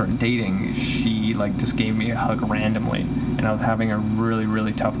even started dating, she just gave me a hug randomly, and I was having a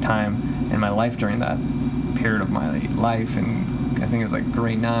really tough time in my life during that period of my life, and I think it was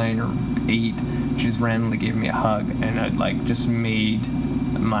grade 9 or 8. She just randomly gave me a hug, and it just made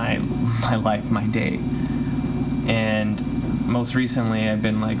my life, my day. And most recently I've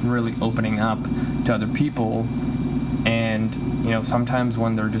been like really opening up to other people, and sometimes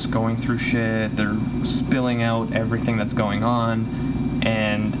when they're just going through shit, they're spilling out everything that's going on,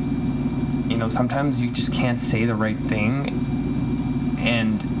 and sometimes you just can't say the right thing,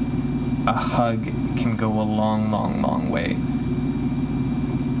 and a hug can go a long way.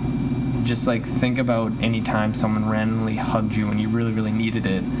 Just like think about any time someone randomly hugged you and you really, really needed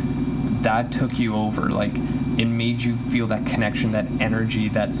it. That took you over. Like, it made you feel that connection, that energy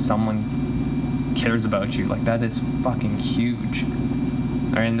that someone cares about you. Like, that is fucking huge.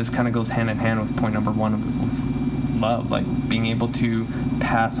 All right, and this kind of goes hand in hand with point number one with love, like being able to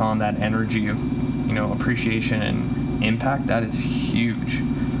pass on that energy of appreciation and impact. That is huge.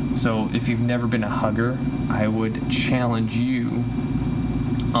 So if you've never been a hugger, I would challenge you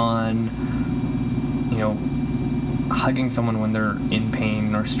on hugging someone when they're in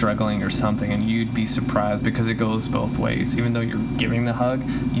pain or struggling or something, and you'd be surprised, because it goes both ways. Even though you're giving the hug,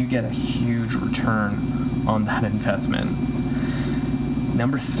 you get a huge return on that investment.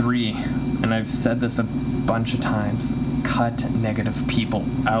 Number 3, and I've said this a bunch of times, cut negative people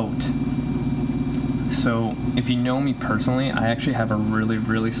out. So if you know me personally, I actually have a really,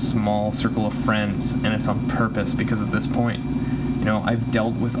 really small circle of friends, and it's on purpose because of this point. I've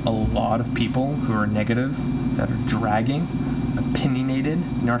dealt with a lot of people who are negative, that are dragging, opinionated,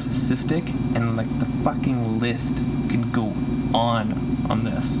 narcissistic, and like the fucking list can go on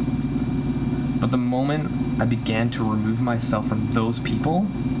this. But the moment I began to remove myself from those people,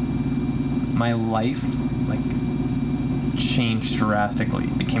 my life changed drastically.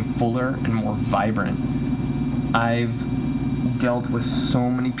 It became fuller and more vibrant. I've dealt with so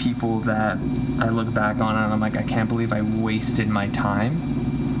many people that I look back on and I'm like, I can't believe I wasted my time,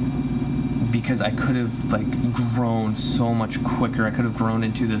 because I could have grown so much quicker. I could have grown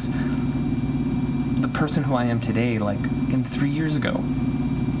into the person who I am today, in 3 years ago.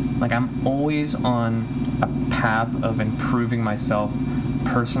 I'm always on a path of improving myself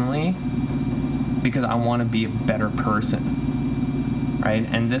personally, because I want to be a better person, right?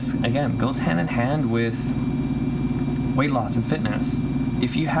 And this, again, goes hand in hand with weight loss and fitness.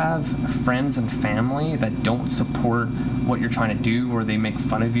 If you have friends and family that don't support what you're trying to do, or they make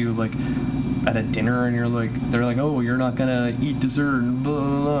fun of you, at a dinner, and they're like, oh, you're not gonna eat dessert, blah,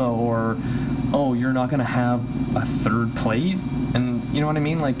 blah, blah, or oh, you're not gonna have a third plate, and you know what I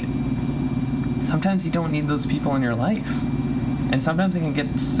mean? Sometimes you don't need those people in your life. And sometimes it can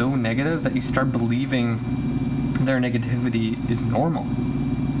get so negative that you start believing their negativity is normal.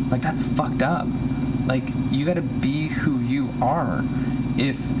 That's fucked up. You gotta be who you are.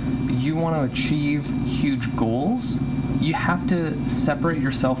 If you want to achieve huge goals, you have to separate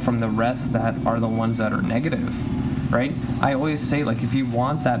yourself from the rest that are the ones that are negative, right? I always say, if you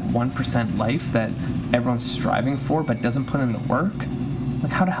want that 1% life that everyone's striving for but doesn't put in the work,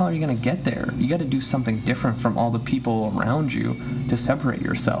 how the hell are you going to get there? You got to do something different from all the people around you to separate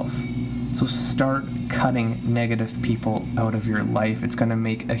yourself. So start cutting negative people out of your life. It's going to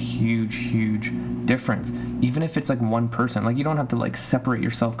make a huge difference. Even if it's one person, you don't have to separate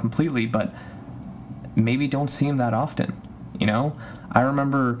yourself completely, but maybe don't see them that often. I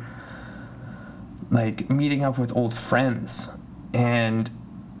remember meeting up with old friends, and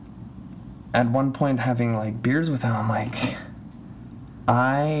at one point having beers with them, I'm like,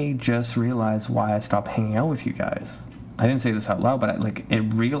 I just realized why I stopped hanging out with you guys. I didn't say this out loud, but I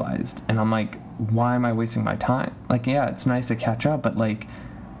realized, and I'm like, why am I wasting my time? Yeah, it's nice to catch up, but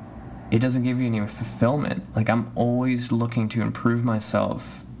it doesn't give you any fulfillment. I'm always looking to improve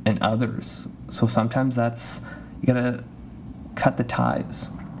myself and others. So sometimes you gotta cut the ties.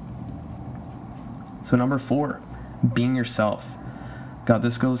 So number 4, being yourself. God,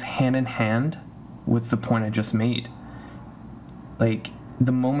 this goes hand in hand with the point I just made.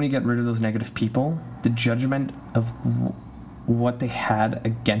 The moment you get rid of those negative people, the judgment of what they had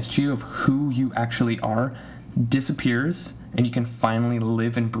against you, of who you actually are, disappears, and you can finally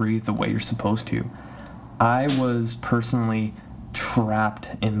live and breathe the way you're supposed to. I was personally trapped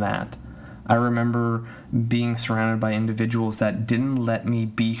in that. I remember being surrounded by individuals that didn't let me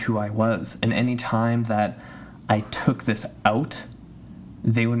be who I was, and any time that I took this out,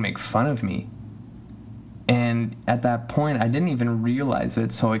 they would make fun of me. And at that point, I didn't even realize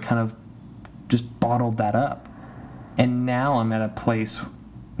it, so I kind of just bottled that up. And now I'm at a place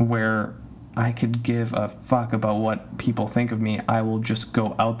where I could give a fuck about what people think of me. I will just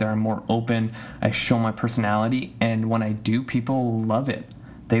go out there. I'm more open. I show my personality. And when I do, people love it.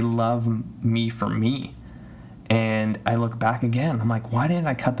 They love me for me. And I look back again. I'm like, why didn't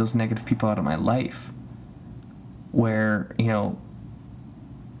I cut those negative people out of my life? Where,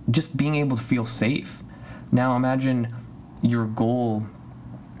 just being able to feel safe. Now imagine your goal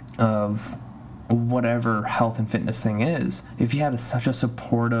of whatever health and fitness thing is, if you had such a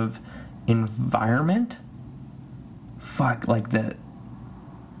supportive environment,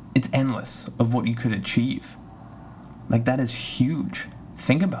 it's endless of what you could achieve. Like, that is huge.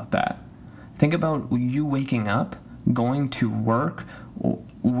 Think about that. Think about you waking up, going to work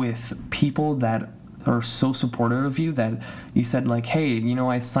with people that are so supportive of you, that you said, like, hey,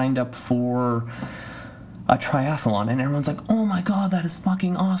 I signed up for a triathlon, and everyone's like, oh my god, that is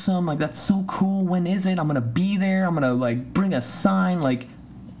fucking awesome, like, that's so cool, when is it, I'm gonna be there, I'm gonna, like, bring a sign. Like,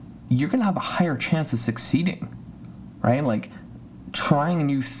 you're gonna have a higher chance of succeeding, right? Like, trying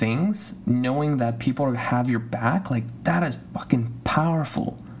new things, knowing that people have your back, like, that is fucking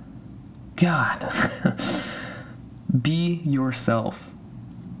powerful. God. Be yourself.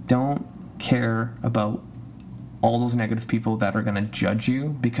 Don't care about all those negative people that are going to judge you,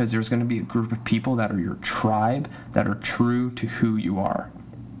 because there's going to be a group of people that are your tribe, that are true to who you are.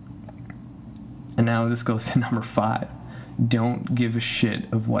 And now this goes to number 5. Don't give a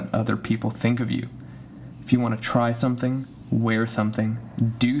shit of what other people think of you. If you want to try something, wear something,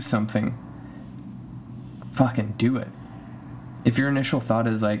 do something, fucking do it. If your initial thought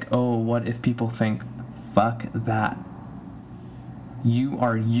is like, oh, what if people think, fuck that. You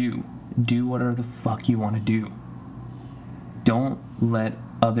are you. Do whatever the fuck you want to do. Don't let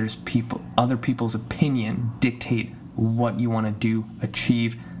other people's opinion dictate what you want to do,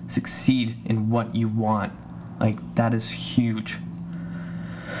 achieve, succeed in what you want. Like, that is huge.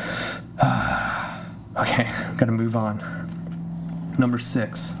 Okay, gotta move on. Number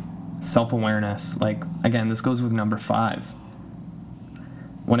 6, self-awareness. Like, again, this goes with number 5.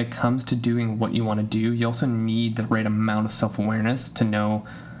 When it comes to doing what you want to do, you also need the right amount of self-awareness to know,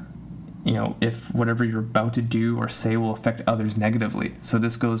 if whatever you're about to do or say will affect others negatively. So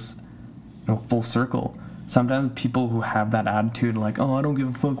this goes, full circle. Sometimes people who have that attitude, like, oh, I don't give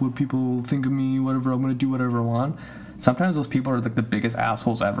a fuck what people think of me, whatever, I'm going to do whatever I want. Sometimes those people are like the biggest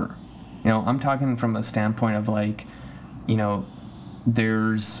assholes ever. I'm talking from a standpoint of, like,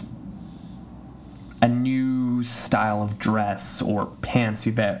 there's a new style of dress or pants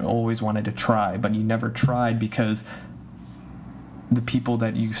you've always wanted to try, but you never tried because the people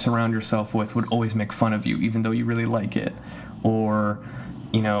that you surround yourself with would always make fun of you, even though you really like it. Or,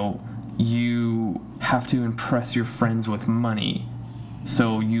 you have to impress your friends with money,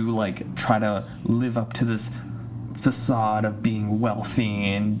 so you, like, try to live up to this facade of being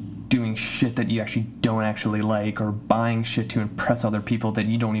wealthy and doing shit that you actually don't actually like, or buying shit to impress other people that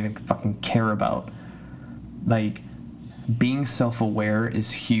you don't even fucking care about. Like, being self-aware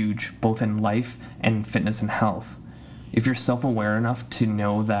is huge, both in life and in fitness and health. If you're self-aware enough to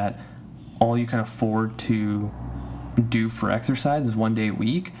know that all you can afford to do for exercise is 1 day a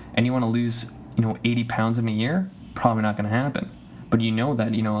week, and you want to lose, 80 pounds in a year, probably not going to happen. But you know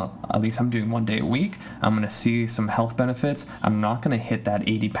that, at least I'm doing 1 day a week, I'm going to see some health benefits. I'm not going to hit that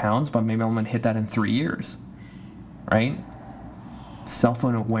 80 pounds, but maybe I'm going to hit that in 3 years, right?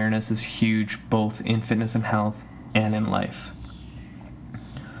 Self-awareness is huge, both in fitness and health and in life.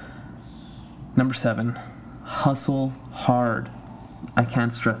 Number 7, hustle hard. I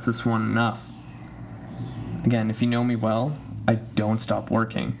can't stress this one enough. Again, if you know me well, I don't stop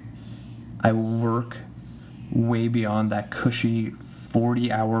working. I work way beyond that cushy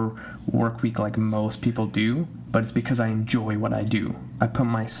 40-hour work week like most people do, but it's because I enjoy what I do. I put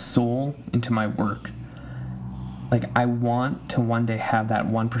my soul into my work. Like, I want to one day have that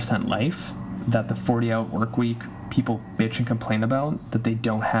 1% life that the 40-hour work week people bitch and complain about that they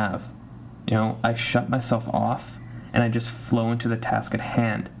don't have. I shut myself off and I just flow into the task at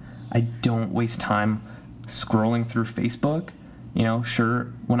hand. I don't waste time scrolling through Facebook.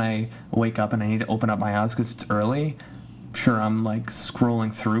 Sure, when I wake up and I need to open up my eyes because it's early, sure, I'm like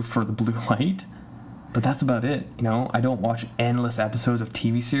scrolling through for the blue light, but that's about it. I don't watch endless episodes of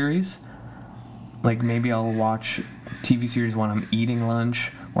TV series. Like, maybe I'll watch TV series when I'm eating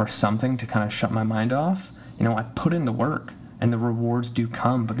lunch or something to kind of shut my mind off. I put in the work, and the rewards do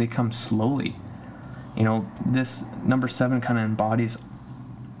come, but they come slowly. This number 7 kind of embodies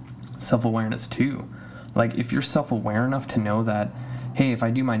self-awareness too. Like, if you're self-aware enough to know that, hey, if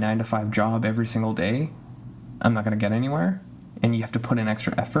I do my 9-to-5 job every single day, I'm not going to get anywhere, and you have to put in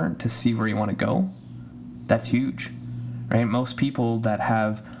extra effort to see where you want to go, that's huge, right? Most people that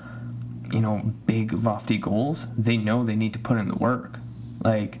have, big, lofty goals, they know they need to put in the work.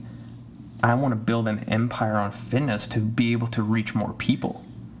 Like, I want to build an empire on fitness to be able to reach more people.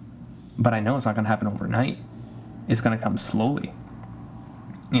 But I know it's not going to happen overnight. It's going to come slowly.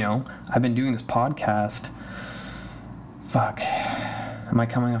 I've been doing this podcast, am I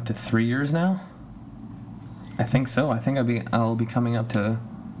coming up to 3 years now? I think so. I think I'll be coming up to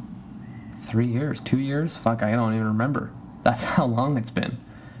 3 years, 2 years. Fuck, I don't even remember. That's how long it's been.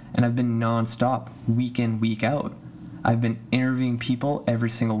 And I've been nonstop, week in, week out. I've been interviewing people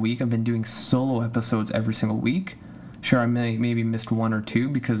every single week. I've been doing solo episodes every single week. Sure, I maybe missed 1 or 2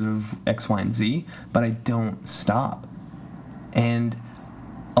 because of X, Y, and Z, but I don't stop. And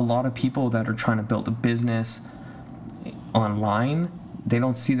a lot of people that are trying to build a business online, they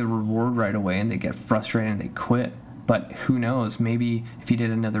don't see the reward right away and they get frustrated and they quit. But who knows, maybe if you did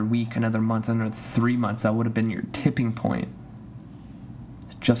another week, another month, another 3 months, that would have been your tipping point.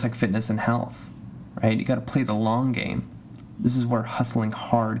 It's just like fitness and health, right? You got to play the long game. This is where hustling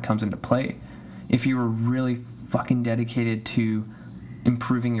hard comes into play. If you were really fucking dedicated to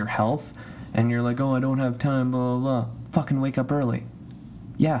improving your health and you're like, oh, I don't have time, blah, blah, blah, fucking wake up early.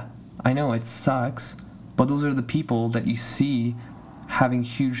 Yeah, I know it sucks, but those are the people that you see having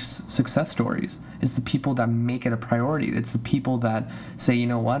huge success stories. It's the people that make it a priority. It's the people that say, you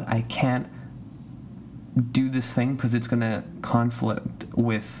know what, I can't do this thing because it's going to conflict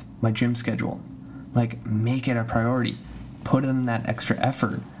with my gym schedule. Like, make it a priority. Put in that extra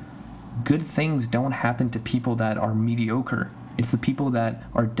effort. Good things don't happen to people that are mediocre. It's the people that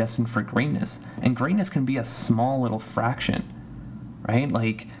are destined for greatness. And greatness can be a small little fraction, right?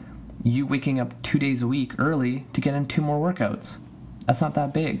 Like, you waking up 2 days a week early to get in 2 more workouts. That's not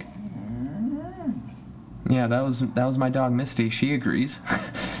that big. Yeah, that was my dog Misty. She agrees.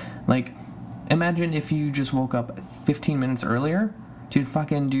 Like, imagine if you just woke up 15 minutes earlier to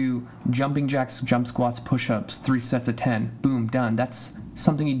fucking do jumping jacks, jump squats, push-ups, 3 sets of 10. Boom, done. That's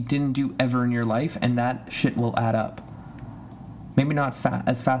something you didn't do ever in your life, and that shit will add up. Maybe not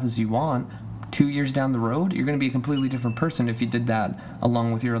as fast as you want. 2 years down the road, you're going to be a completely different person if you did that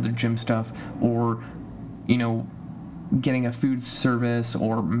along with your other gym stuff, or, you know, getting a food service,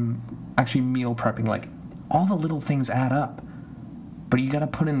 or actually meal prepping. Like, all the little things add up, but you got to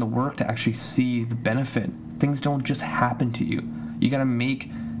put in the work to actually see the benefit. Things don't just happen to you. You got to make,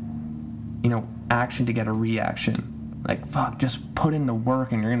 you know, action to get a reaction. Like, fuck, just put in the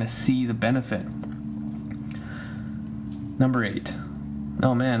work and you're going to see the benefit. Number 8.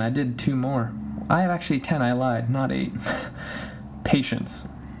 Oh man, I did 2 more. I have actually 10, I lied, not 8. Patience.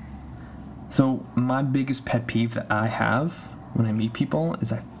 So my biggest pet peeve that I have when I meet people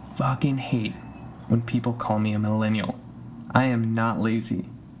is I fucking hate when people call me a millennial. I am not lazy,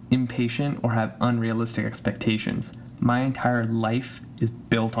 impatient, or have unrealistic expectations. My entire life is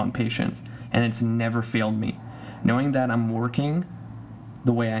built on patience, and it's never failed me. Knowing that I'm working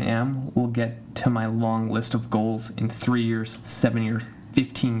the way I am will get to my long list of goals in 3 years, 7 years,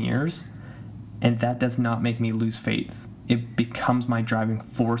 15 years, and that does not make me lose faith. It becomes my driving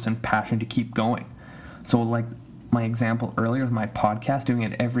force and passion to keep going. So like my example earlier with my podcast, doing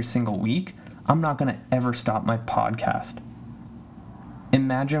it every single week, I'm not going to ever stop my podcast.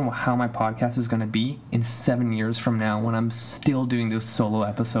 Imagine how my podcast is going to be in 7 years from now when I'm still doing those solo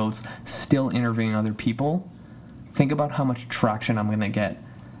episodes, still interviewing other people. Think about how much traction I'm going to get.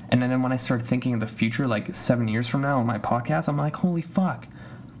 And then when I start thinking of the future, like 7 years from now on my podcast, I'm like, holy fuck.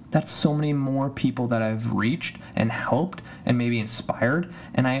 That's so many more people that I've reached and helped and maybe inspired.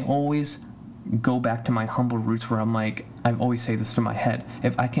 And I always go back to my humble roots where I'm like, I always say this to my head.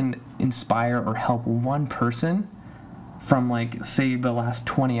 If I can inspire or help one person from, like, say the last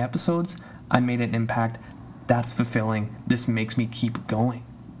 20 episodes, I made an impact. That's fulfilling. This makes me keep going.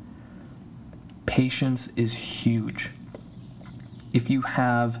 Patience is huge. If you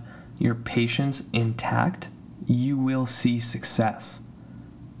have your patience intact, you will see success.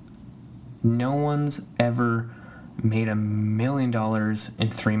 No one's ever made $1 million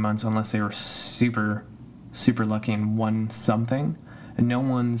in 3 months unless they were super, super lucky and won something. No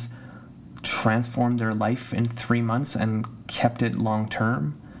one's transformed their life in 3 months and kept it long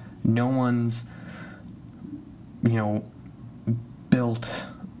term. No one's, you know, built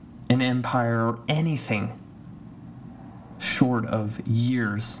an empire or anything short of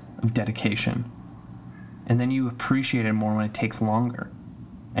years of dedication. And then you appreciate it more when it takes longer.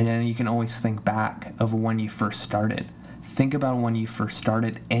 And then you can always think back of when you first started. Think about when you first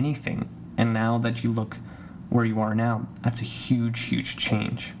started anything. And now that you look where you are now, that's a huge, huge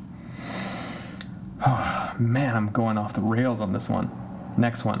change. Oh, man, I'm going off the rails on this one.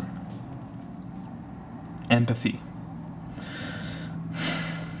 Next one. Empathy.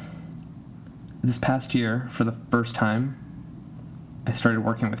 This past year, for the first time, I started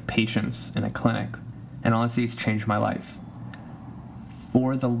working with patients in a clinic. And honestly, it's changed my life.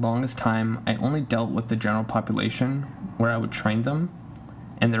 For the longest time, I only dealt with the general population where I would train them,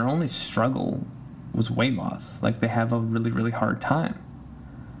 and their only struggle was weight loss. Like, they have a really, really hard time.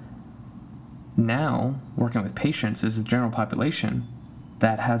 Now, working with patients is a general population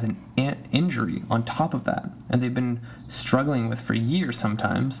that has an injury on top of that, and they've been struggling with for years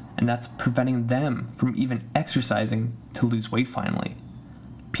sometimes, and that's preventing them from even exercising to lose weight finally.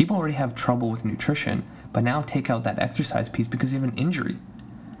 People already have trouble with nutrition, but now take out that exercise piece because you have an injury.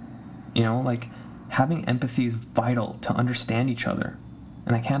 You know, like, having empathy is vital to understand each other.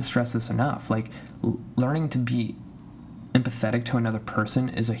 And I can't stress this enough. Like, learning to be empathetic to another person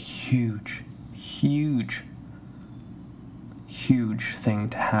is a huge thing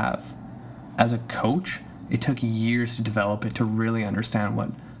to have. As a coach, it took years to develop it, to really understand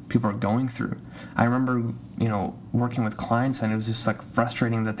what people are going through. I remember, working with clients, and it was just like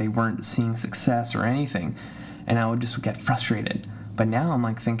frustrating that they weren't seeing success or anything, and I would just get frustrated. But now I'm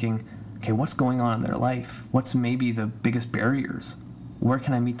like thinking, okay, what's going on in their life? What's maybe the biggest barriers? Where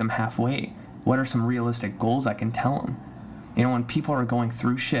can I meet them halfway? What are some realistic goals I can tell them? When people are going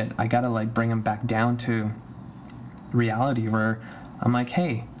through shit, I gotta like bring them back down to reality, where I'm like,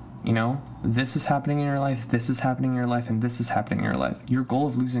 hey, this is happening in your life, this is happening in your life, and this is happening in your life. Your goal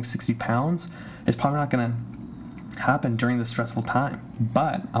of losing 60 pounds is probably not going to happen during this stressful time.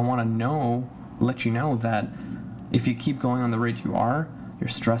 But I want to let you know that if you keep going on the rate you are, your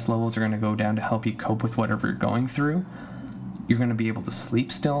stress levels are going to go down to help you cope with whatever you're going through. You're going to be able to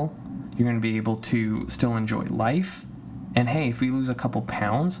sleep still. You're going to be able to still enjoy life. And hey, if we lose a couple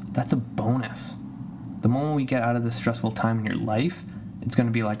pounds, that's a bonus. The moment we get out of this stressful time in your life, it's going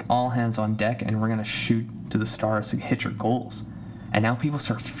to be like all hands on deck, and we're going to shoot to the stars to hit your goals. And now people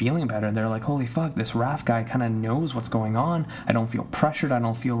start feeling better. They're like, holy fuck, this Raf guy kind of knows what's going on. I don't feel pressured. I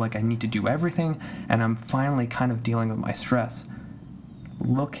don't feel like I need to do everything. And I'm finally kind of dealing with my stress.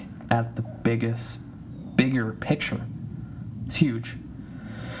 Look at the bigger picture. It's huge.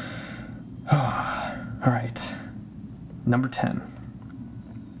 All right. Number 10,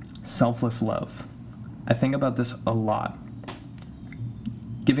 selfless love. I think about this a lot.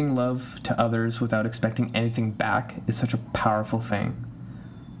 Giving love to others without expecting anything back is such a powerful thing.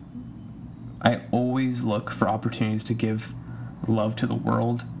 I always look for opportunities to give love to the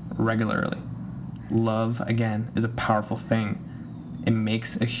world regularly. Love, again, is a powerful thing. It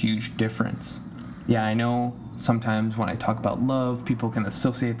makes a huge difference. Yeah, I know sometimes when I talk about love, people can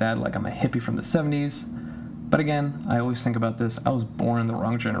associate that like I'm a hippie from the 70s. But again, I always think about this. I was born in the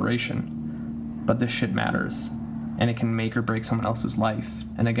wrong generation. But this shit matters. And it can make or break someone else's life.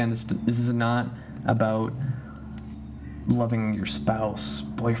 And again, this is not about loving your spouse,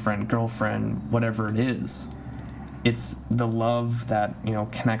 boyfriend, girlfriend, whatever it is. It's the love that,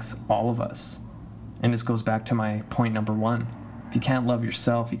 connects all of us. And this goes back to my point number 1. If you can't love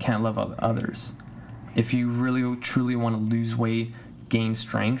yourself, you can't love others. If you really, truly want to lose weight, gain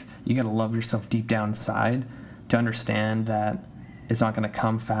strength, you got to love yourself deep down inside to understand that it's not going to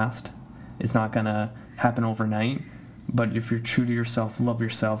come fast. It's not going to happen overnight. But if you're true to yourself, love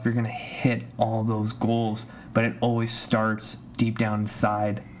yourself, you're going to hit all those goals. But it always starts deep down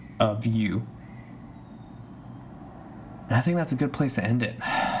inside of you. And I think that's a good place to end it.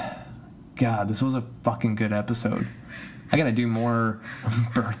 God, this was a fucking good episode. I got to do more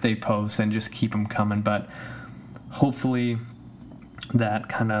birthday posts and just keep them coming. But hopefully that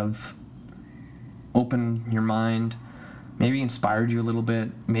kind of opened your mind, maybe inspired you a little bit.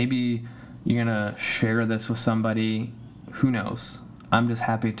 Maybe you're going to share this with somebody. Who knows? I'm just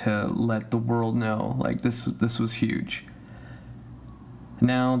happy to let the world know, like, this was huge.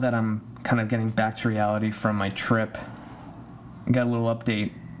 Now that I'm kind of getting back to reality from my trip, I got a little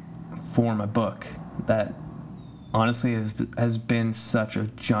update for my book that honestly has been such a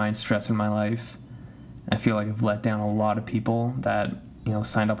giant stress in my life. I feel like I've let down a lot of people that,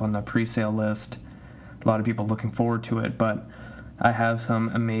 signed up on the pre-sale list. A lot of people looking forward to it, but I have some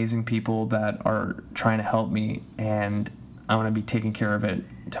amazing people that are trying to help me, and I'm going to be taking care of it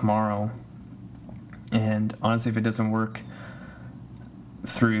tomorrow. And honestly, if it doesn't work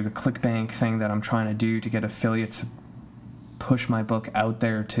through the ClickBank thing that I'm trying to do to get affiliates to push my book out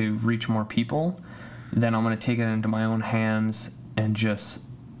there to reach more people, then I'm going to take it into my own hands and just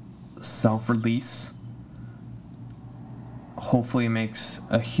self-release. Hopefully it makes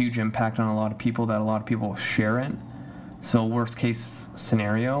a huge impact on a lot of people, that a lot of people will share it. So worst case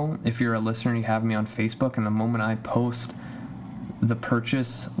scenario, if you're a listener and you have me on Facebook, and the moment I post the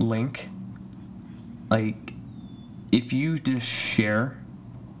purchase link, like, if you just share,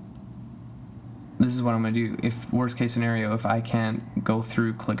 this is what I'm going to do. If worst case scenario, if I can't go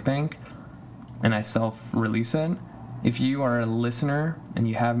through ClickBank and I self-release it, if you are a listener and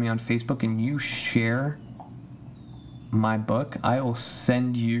you have me on Facebook and you share my book, I will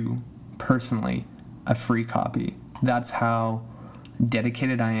send you personally a free copy. That's how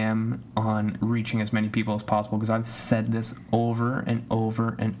dedicated I am on reaching as many people as possible, because I've said this over and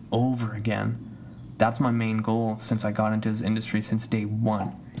over and over again. That's my main goal since I got into this industry, since day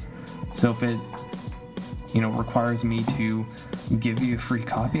one. So if it, requires me to give you a free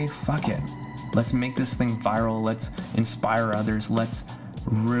copy, fuck it. Let's make this thing viral. Let's inspire others. Let's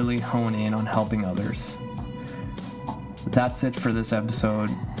really hone in on helping others. That's it for this episode.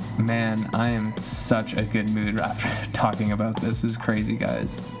 Man, I am in such a good mood after talking about this. This is crazy,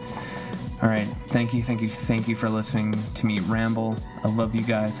 guys. All right. Thank you for listening to me ramble. I love you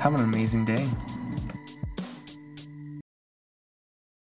guys. Have an amazing day.